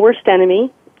my own worst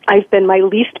enemy. I've been my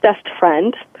least best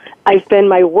friend. I've been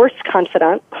my worst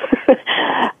confidant.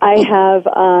 I have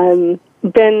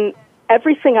been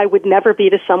everything I would never be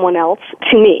to someone else,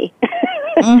 to me.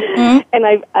 Mm-hmm.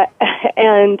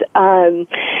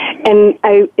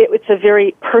 It's a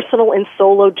very personal and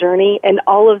solo journey, and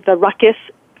all of the ruckus,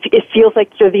 it feels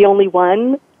like you're the only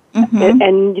one. Mm-hmm.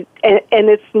 And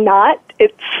it's not.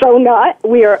 It's so not.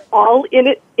 We are all in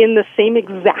it in the same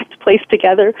exact place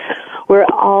together. We're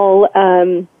all,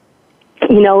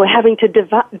 having to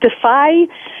defy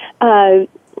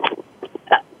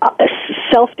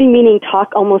self-demeaning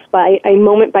talk almost by a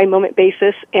moment-by-moment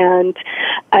basis. And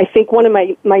I think one of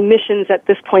my missions at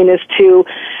this point is to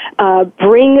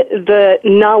bring the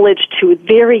knowledge to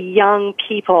very young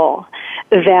people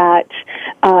that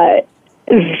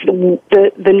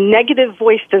the negative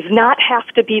voice does not have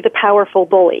to be the powerful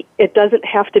bully. It doesn't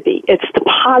have to be. It's the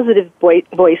positive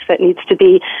voice that needs to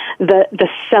be the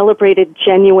celebrated,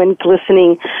 genuine,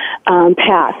 glistening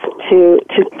path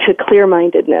to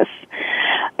clear-mindedness.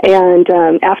 And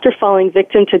after falling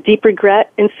victim to deep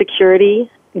regret, insecurity,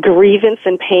 grievance,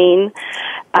 and pain,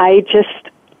 I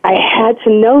had to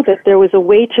know that there was a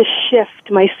way to shift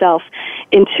myself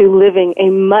into living a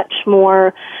much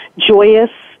more joyous,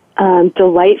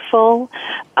 delightful,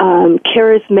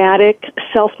 charismatic,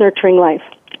 self-nurturing life.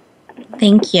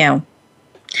 Thank you.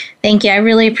 Thank you. I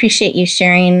really appreciate you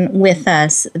sharing with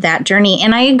us that journey.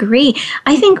 And I agree.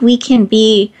 I think we can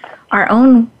be our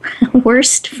own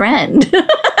worst friend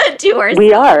to ourselves.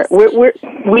 We are.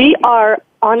 We are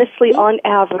honestly, on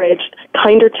average,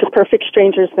 kinder to perfect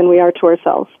strangers than we are to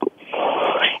ourselves.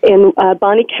 And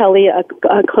Bonnie Kelly, a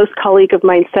close colleague of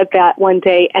mine, said that one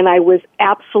day, and I was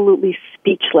absolutely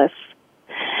speechless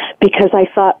because I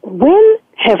thought, when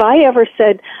have I ever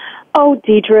said, "Oh,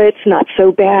 Deidre, it's not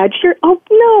so bad.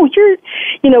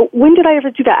 When did I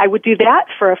ever do that?" I would do that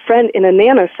for a friend in a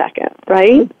nanosecond,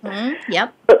 right? Mm-hmm.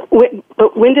 Yep. But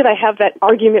when did I have that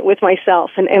argument with myself?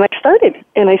 And I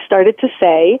started to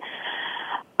say,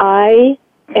 I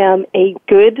am a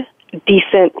good,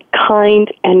 decent,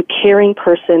 kind, and caring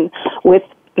person with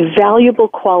valuable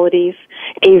qualities,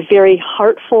 a very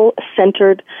heartful,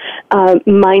 centered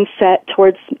mindset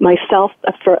towards myself,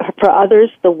 for others,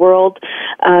 the world,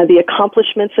 the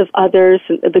accomplishments of others,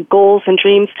 the goals and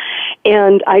dreams.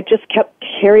 And I just kept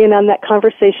carrying on that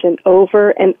conversation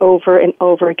over and over and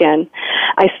over again.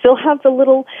 I still have the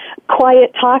little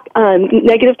quiet talk,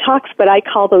 negative talks, but I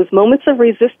call those moments of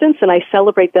resistance, and I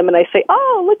celebrate them, and I say,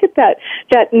 "Oh, look at that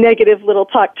negative little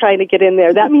talk trying to get in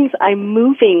there. That means I'm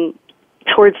moving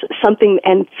towards something,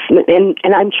 and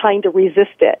I'm trying to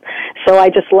resist it." So I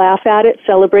just laugh at it,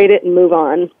 celebrate it, and move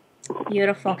on.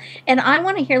 Beautiful. And I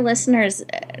want to hear listeners,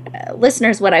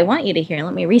 what I want you to hear,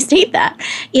 let me restate that,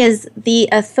 is the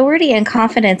authority and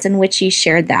confidence in which you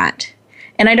shared that.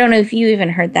 And I don't know if you even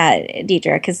heard that,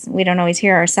 Deidre, because we don't always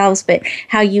hear ourselves, but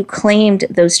how you claimed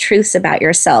those truths about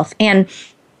yourself. And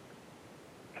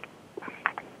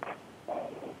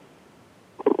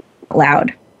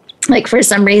loud. Like, for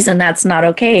some reason, that's not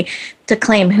okay to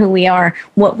claim who we are,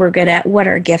 what we're good at, what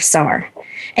our gifts are.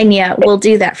 And yet we'll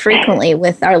do that frequently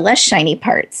with our less shiny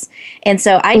parts. And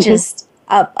so I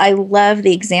I love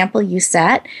the example you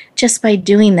set just by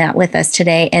doing that with us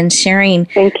today and sharing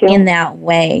in that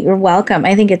way. You're welcome.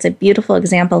 I think it's a beautiful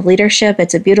example of leadership.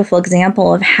 It's a beautiful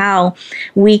example of how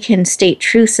we can state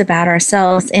truths about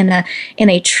ourselves in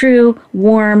a true,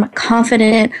 warm,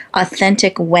 confident,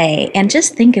 authentic way. And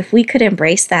just think if we could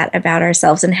embrace that about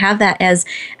ourselves and have that as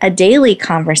a daily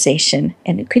conversation,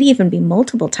 and it could even be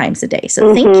multiple times a day.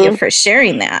 So thank you for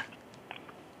sharing that.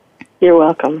 You're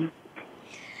welcome.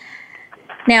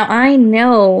 Now, I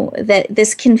know that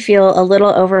this can feel a little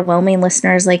overwhelming,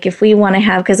 listeners, like if we want to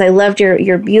have, because I loved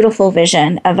your beautiful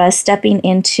vision of us stepping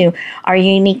into our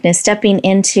uniqueness, stepping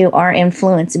into our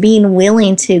influence, being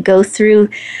willing to go through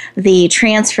the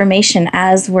transformation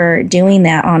as we're doing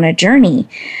that on a journey.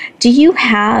 Do you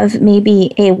have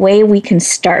maybe a way we can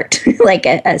start, like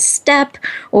a step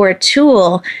or a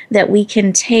tool that we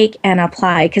can take and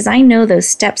apply? Because I know those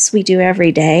steps we do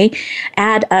every day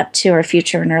add up to our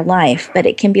future in our life, but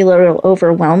it can be a little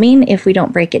overwhelming if we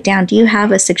don't break it down. Do you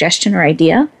have a suggestion or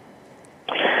idea?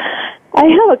 I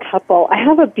have a couple. I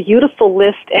have a beautiful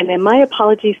list, and in my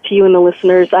apologies to you and the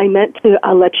listeners, I meant to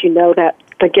let you know that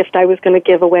the gift I was going to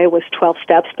give away was 12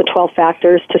 steps, the 12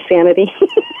 factors to sanity.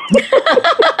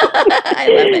 I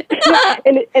love it.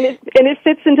 and it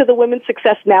fits into the Women's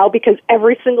Success Now because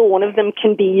every single one of them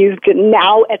can be used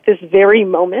now at this very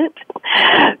moment.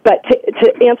 But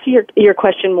to answer your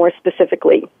question more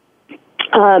specifically,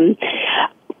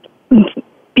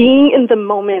 being in the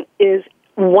moment is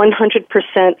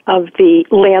 100% of the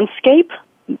landscape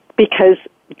because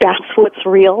that's what's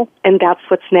real and that's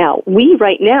what's now. We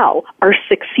right now are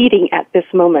succeeding at this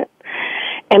moment.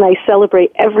 And I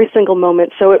celebrate every single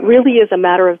moment. So it really is a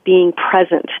matter of being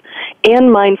present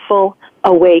and mindful,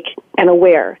 awake, and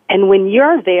aware. And when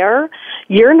you're there,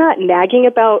 you're not nagging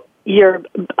about your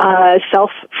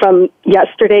self from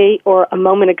yesterday or a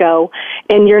moment ago,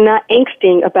 and you're not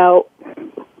angsting about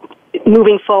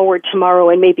moving forward tomorrow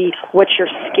and maybe what you're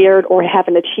scared or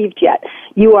haven't achieved yet.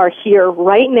 You are here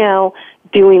right now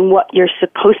doing what you're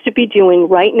supposed to be doing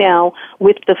right now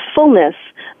with the fullness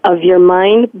of your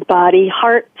mind, body,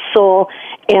 heart, soul,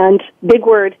 and big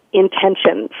word,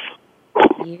 intentions.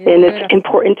 Beautiful. And it's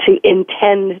important to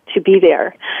intend to be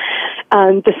there.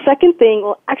 The second thing,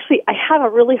 well, actually, I have a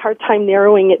really hard time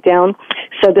narrowing it down.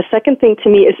 So the second thing to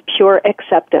me is pure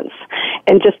acceptance.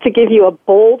 And just to give you a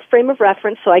bold frame of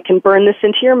reference so I can burn this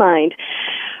into your mind,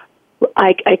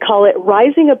 I call it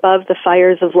rising above the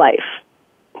fires of life.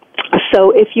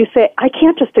 So if you say, I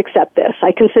can't just accept this,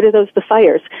 I consider those the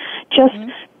fires, just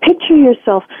picture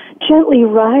yourself gently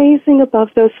rising above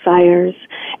those fires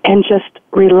and just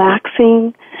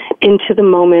relaxing into the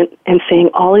moment and saying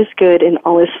all is good and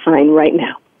all is fine right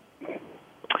now.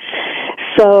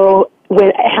 So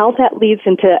how that leads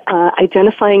into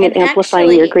identifying and amplifying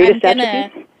actually, your greatest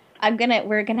attributes.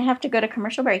 We're gonna have to go to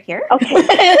commercial break here. Okay.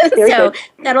 So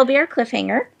that'll be our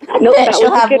cliffhanger. Nope, that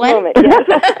she'll was have a good moment.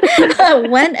 Yes.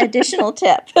 one additional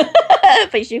tip,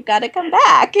 but you've got to come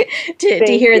back to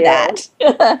hear that.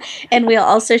 And we'll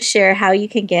also share how you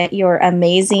can get your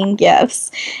amazing gifts.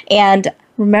 And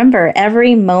remember,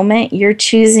 every moment you're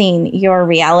choosing your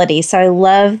reality. So I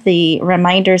love the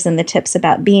reminders and the tips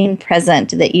about being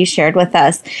present that you shared with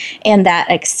us and that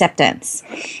acceptance.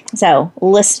 So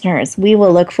listeners, we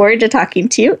will look forward to talking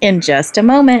to you in just a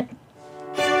moment.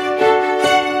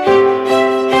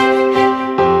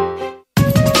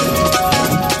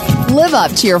 Live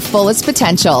up to your fullest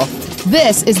potential.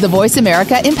 This is the Voice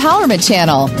America Empowerment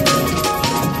Channel.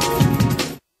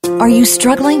 Are you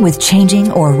struggling with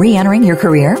changing or re-entering your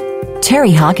career?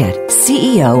 Terry Hockett,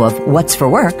 CEO of What's for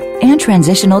Work and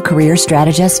transitional career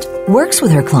strategist, works with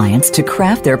her clients to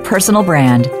craft their personal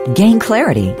brand, gain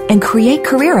clarity, and create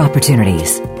career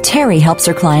opportunities. Terry helps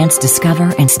her clients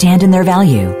discover and stand in their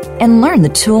value and learn the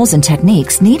tools and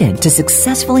techniques needed to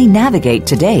successfully navigate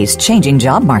today's changing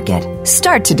job market.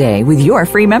 Start today with your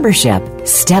free membership.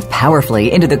 Step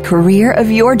powerfully into the career of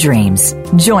your dreams.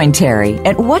 Join Terry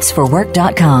at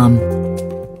whatsforwork.com.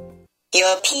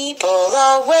 Your people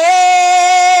are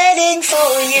waiting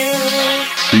for you.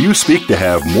 Do you speak to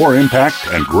have more impact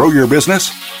and grow your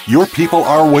business? Your people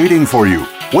are waiting for you,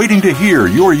 waiting to hear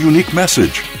your unique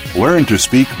message. Learn to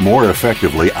speak more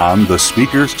effectively on the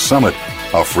Speakers Summit,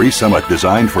 a free summit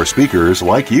designed for speakers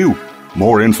like you.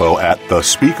 More info at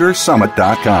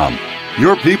thespeakersummit.com.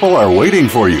 Your people are waiting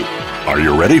for you. Are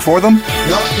you ready for them?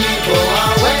 Your people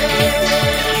are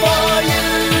waiting for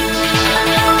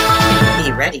you.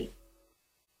 Be ready.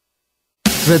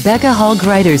 Rebecca Hall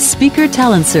Gruyter's Speaker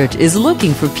Talent Search is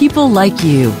looking for people like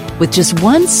you. With just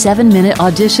one 7-minute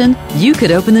audition, you could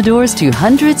open the doors to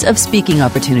hundreds of speaking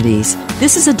opportunities.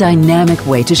 This is a dynamic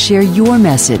way to share your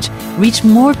message, reach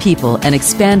more people, and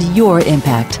expand your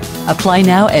impact. Apply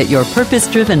now at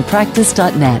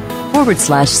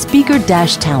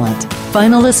yourpurposedrivenpractice.net/speaker-talent.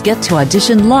 Finalists get to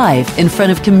audition live in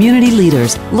front of community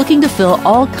leaders looking to fill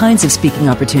all kinds of speaking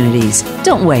opportunities.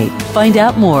 Don't wait. Find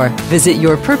out more. Visit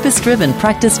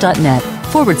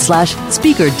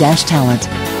yourpurposedrivenpractice.net/speaker-talent.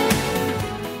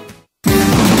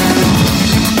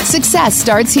 Success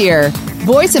starts here.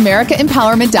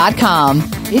 VoiceAmericaEmpowerment.com.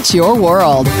 It's your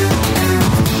world.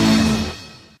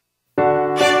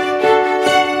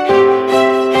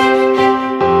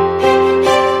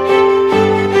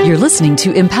 You're listening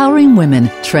to Empowering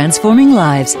Women, Transforming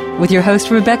Lives with your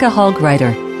host, Rebecca Hall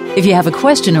Gruyter. If you have a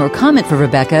question or comment for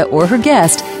Rebecca or her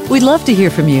guest, we'd love to hear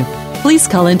from you. Please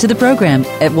call into the program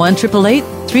at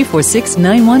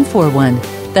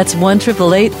 1-888-346-9141. That's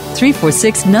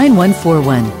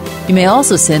 1-888-346-9141. You may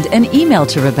also send an email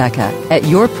to Rebecca at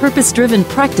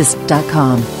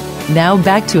yourpurposedrivenpractice.com. Now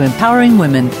back to Empowering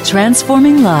Women,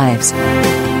 Transforming Lives.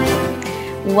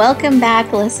 Welcome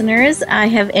back, listeners. I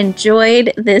have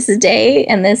enjoyed this day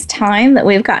and this time that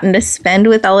we've gotten to spend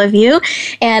with all of you.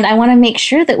 And I want to make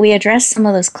sure that we address some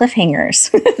of those cliffhangers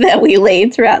that we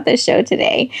laid throughout the show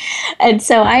today. And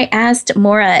so I asked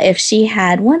Maura if she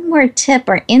had one more tip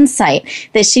or insight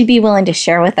that she'd be willing to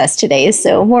share with us today.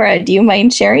 So Maura, do you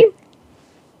mind sharing?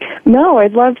 No,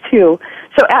 I'd love to.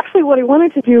 So actually what I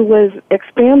wanted to do was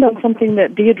expand on something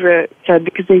that Deidre said,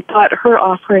 because I thought her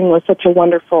offering was such a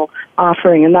wonderful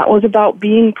offering, and that was about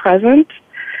being present.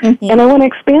 Mm-hmm. And I want to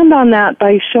expand on that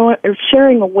by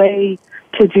sharing a way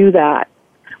to do that,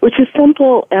 which is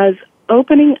simple as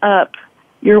opening up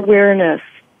your awareness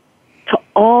to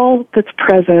all that's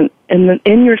present in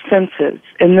your senses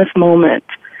in this moment.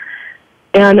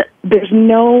 And there's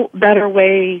no better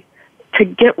way to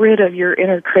get rid of your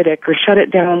inner critic or shut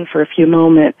it down for a few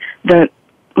moments than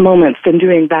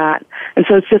doing that. And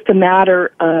so it's just a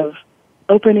matter of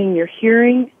opening your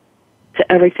hearing to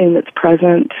everything that's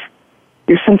present,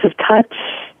 your sense of touch,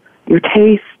 your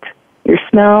taste, your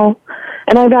smell.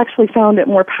 And I've actually found it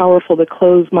more powerful to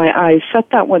close my eyes, shut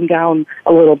that one down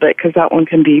a little bit, because that one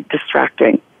can be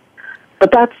distracting.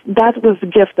 But that was the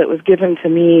gift that was given to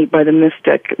me by the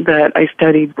mystic that I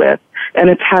studied with, and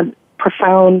it's had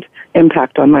profound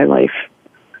impact on my life.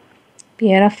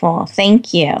 Beautiful.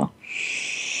 Thank you.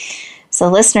 So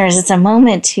listeners, it's a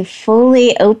moment to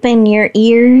fully open your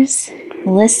ears,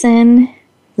 listen,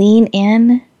 lean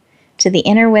in to the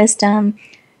inner wisdom,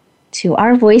 to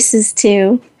our voices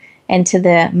too, and to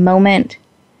the moment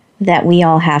that we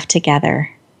all have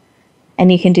together.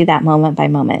 And you can do that moment by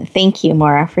moment. Thank you,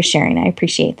 Maura, for sharing. I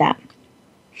appreciate that.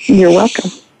 You're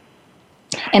welcome.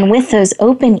 And with those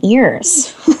open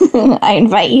ears, I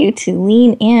invite you to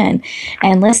lean in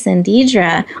and listen.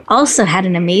 Deidre also had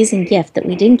an amazing gift that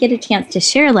we didn't get a chance to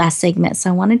share last segment, so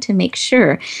I wanted to make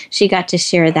sure she got to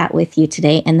share that with you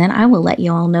today, and then I will let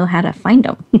you all know how to find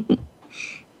them.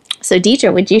 So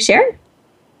Deidre, would you share?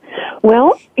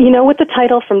 Well, with the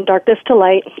title From Darkness to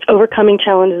Light, Overcoming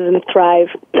Challenges and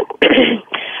Thrive,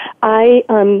 I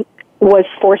was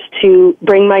forced to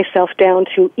bring myself down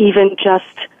to even just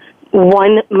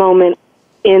one moment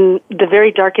in the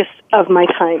very darkest of my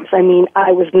times. I mean,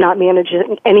 I was not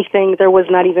managing anything. There was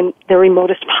not even the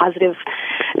remotest positive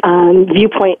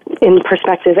viewpoint in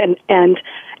perspective. And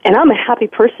I'm a happy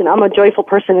person. I'm a joyful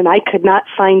person, and I could not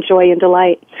find joy and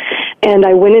delight. And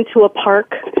I went into a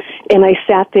park, and I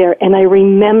sat there, and I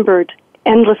remembered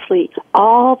endlessly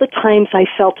all the times I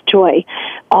felt joy,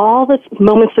 all the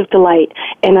moments of delight,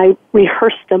 and I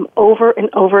rehearsed them over and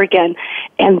over again.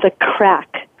 And the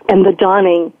crack and the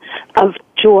dawning of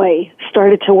joy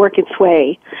started to work its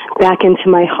way back into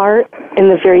my heart in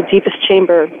the very deepest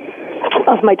chamber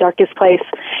of my darkest place.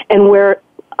 And where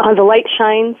the light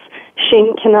shines,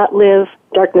 shame cannot live,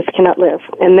 darkness cannot live.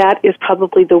 And that is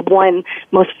probably the one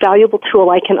most valuable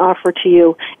tool I can offer to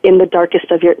you in the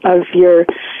darkest of your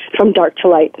from dark to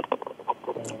light.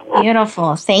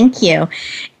 Beautiful. Thank you.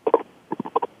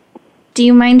 Do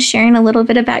you mind sharing a little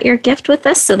bit about your gift with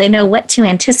us so they know what to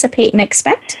anticipate and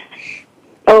expect?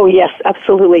 Oh, yes,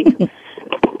 absolutely.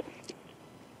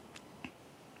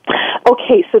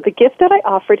 Okay, so the gift that I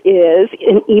offered is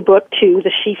an ebook to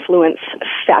the She-fluence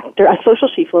factor, a social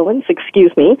she-fluence,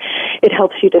 excuse me. It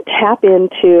helps you to tap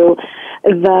into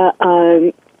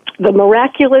the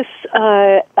miraculous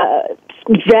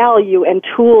value and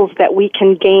tools that we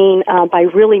can gain by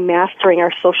really mastering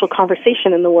our social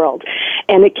conversation in the world.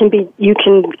 And it can be, you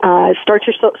can start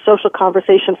your social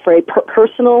conversation for a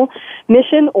personal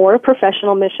mission or a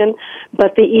professional mission,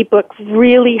 but the ebook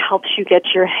really helps you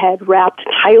get your head wrapped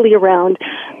tightly around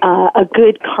a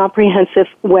good, comprehensive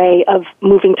way of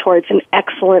moving towards an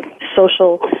excellent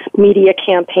social media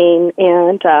campaign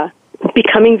and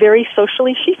becoming very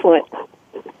socially she-fluent.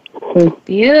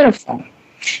 Beautiful.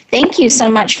 Thank you so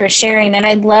much for sharing. And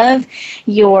I love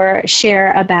your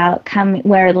share about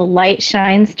where the light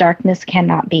shines, darkness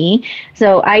cannot be.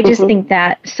 So I just think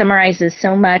that summarizes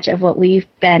so much of what we've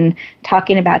been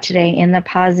talking about today in the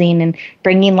pausing and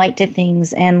bringing light to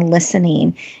things and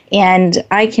listening. And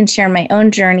I can share my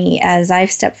own journey as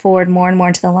I've stepped forward more and more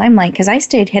into the limelight, because I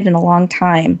stayed hidden a long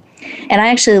time. And I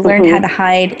actually learned how to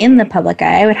hide in the public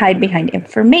eye. I would hide behind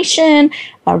information,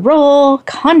 a role,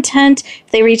 content.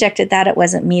 If they rejected that, it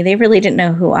wasn't me. They really didn't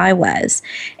know who I was.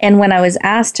 And when I was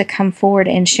asked to come forward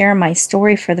and share my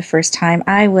story for the first time,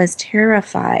 I was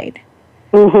terrified.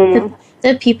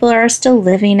 The people are still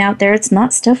living out there. It's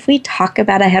not stuff we talk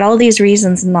about. I had all these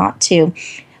reasons not to.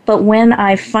 But when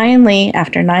I finally,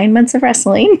 after 9 months of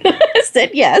wrestling, said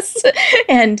yes,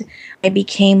 and I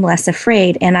became less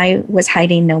afraid, and I was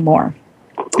hiding no more.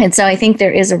 And so I think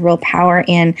there is a real power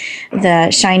in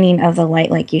the shining of the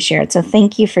light like you shared. So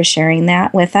thank you for sharing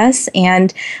that with us.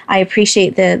 And I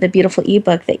appreciate the beautiful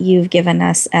ebook that you've given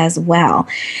us as well.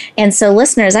 And so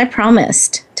listeners, I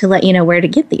promised to let you know where to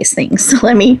get these things. So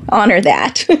let me honor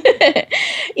that.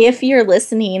 If you're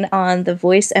listening on the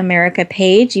Voice America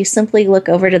page, you simply look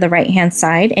over to the right-hand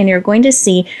side and you're going to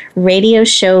see radio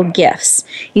show gifts.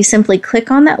 You simply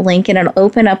click on that link and it'll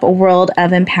open up a world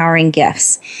of empowering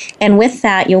gifts. And with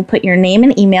that, you'll put your name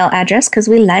and email address because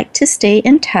we like to stay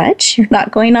in touch. You're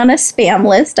not going on a spam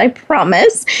list, I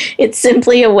promise. It's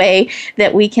simply a way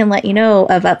that we can let you know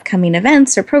of upcoming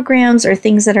events or programs or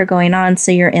things that are going on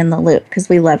so you're in the loop because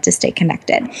we love to stay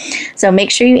connected. So make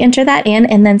sure you enter that in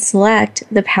and then select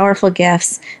the powerful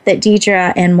gifts that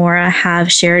Deidre and Maura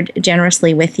have shared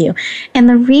generously with you. And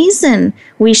the reason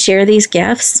we share these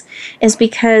gifts is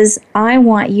because I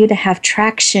want you to have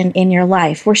traction in your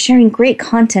life. We're sharing great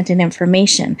content and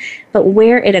information, but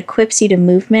where it equips you to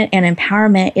movement and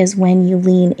empowerment is when you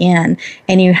lean in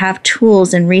and you have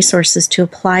tools and resources to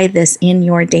apply this in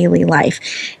your daily life.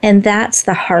 And that's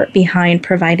the heart behind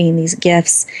providing these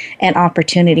gifts and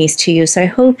opportunities to you. So I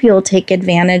hope you'll take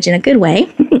advantage in a good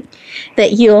way,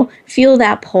 that you'll feel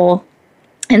that pull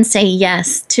and say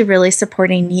yes to really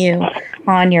supporting you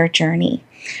on your journey.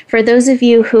 For those of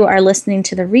you who are listening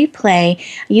to the replay,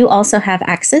 you also have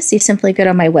access. You simply go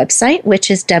to my website,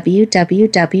 which is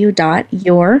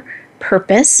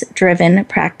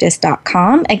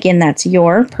www.yourpurposedrivenpractice.com. Again, that's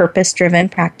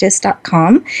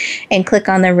yourpurposedrivenpractice.com. And click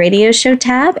on the radio show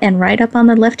tab, and right up on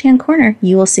the left-hand corner,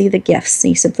 you will see the gifts. So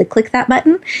you simply click that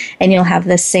button, and you'll have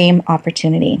the same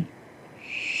opportunity.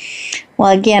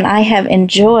 Well, again, I have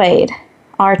enjoyed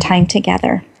our time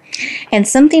together. And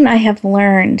something I have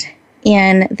learned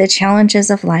in the challenges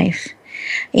of life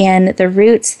and the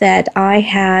roots that I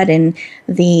had and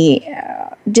the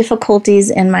difficulties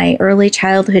in my early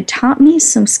childhood taught me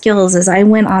some skills as I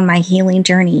went on my healing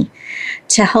journey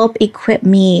to help equip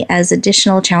me as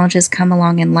additional challenges come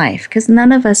along in life, because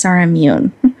none of us are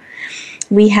immune.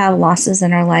 We have losses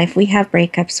in our life. We have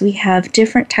breakups. We have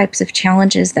different types of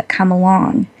challenges that come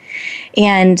along.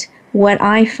 And what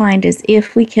I find is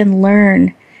if we can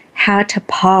learn how to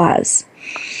pause,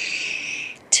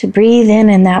 to breathe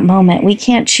in that moment. We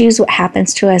can't choose what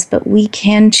happens to us, but we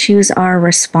can choose our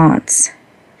response.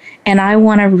 And I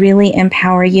want to really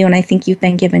empower you, and I think you've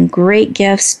been given great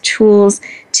gifts, tools,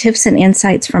 tips, and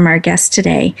insights from our guests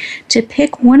today to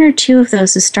pick one or two of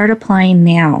those to start applying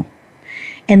now.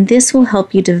 And this will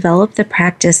help you develop the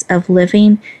practice of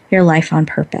living your life on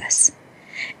purpose.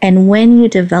 And when you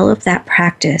develop that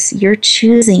practice, you're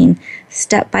choosing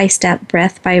step by step,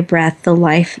 breath by breath, the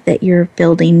life that you're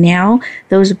building now.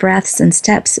 Those breaths and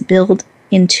steps build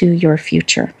into your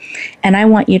future. And I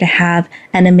want you to have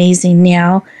an amazing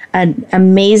now, an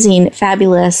amazing,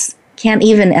 fabulous, can't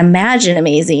even imagine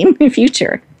amazing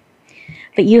future.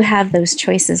 But you have those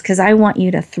choices because I want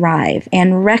you to thrive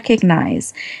and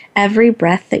recognize every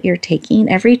breath that you're taking,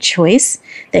 every choice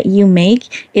that you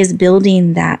make is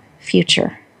building that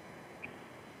future.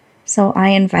 So I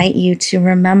invite you to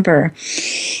remember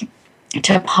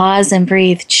to pause and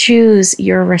breathe. Choose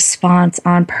your response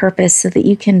on purpose so that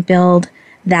you can build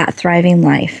that thriving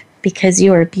life, because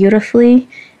you are beautifully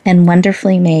and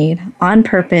wonderfully made on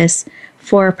purpose,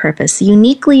 for a purpose,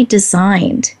 uniquely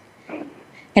designed.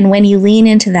 And when you lean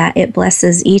into that, it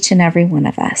blesses each and every one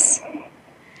of us.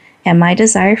 And my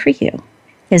desire for you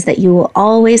is that you will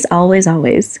always, always,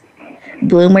 always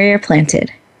bloom where you're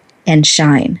planted and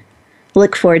shine.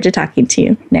 Look forward to talking to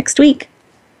you next week.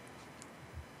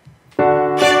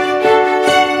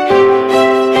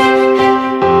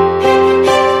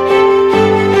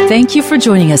 Thank you for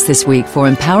joining us this week for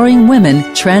Empowering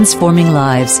Women, Transforming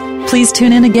Lives. Please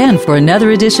tune in again for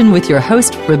another edition with your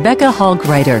host, Rebecca Hall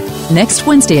Gruyter, next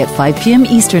Wednesday at 5 p.m.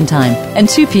 Eastern Time and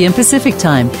 2 p.m. Pacific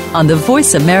Time on the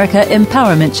Voice America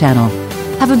Empowerment Channel.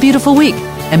 Have a beautiful week,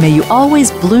 and may you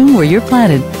always bloom where you're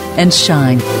planted and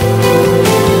shine.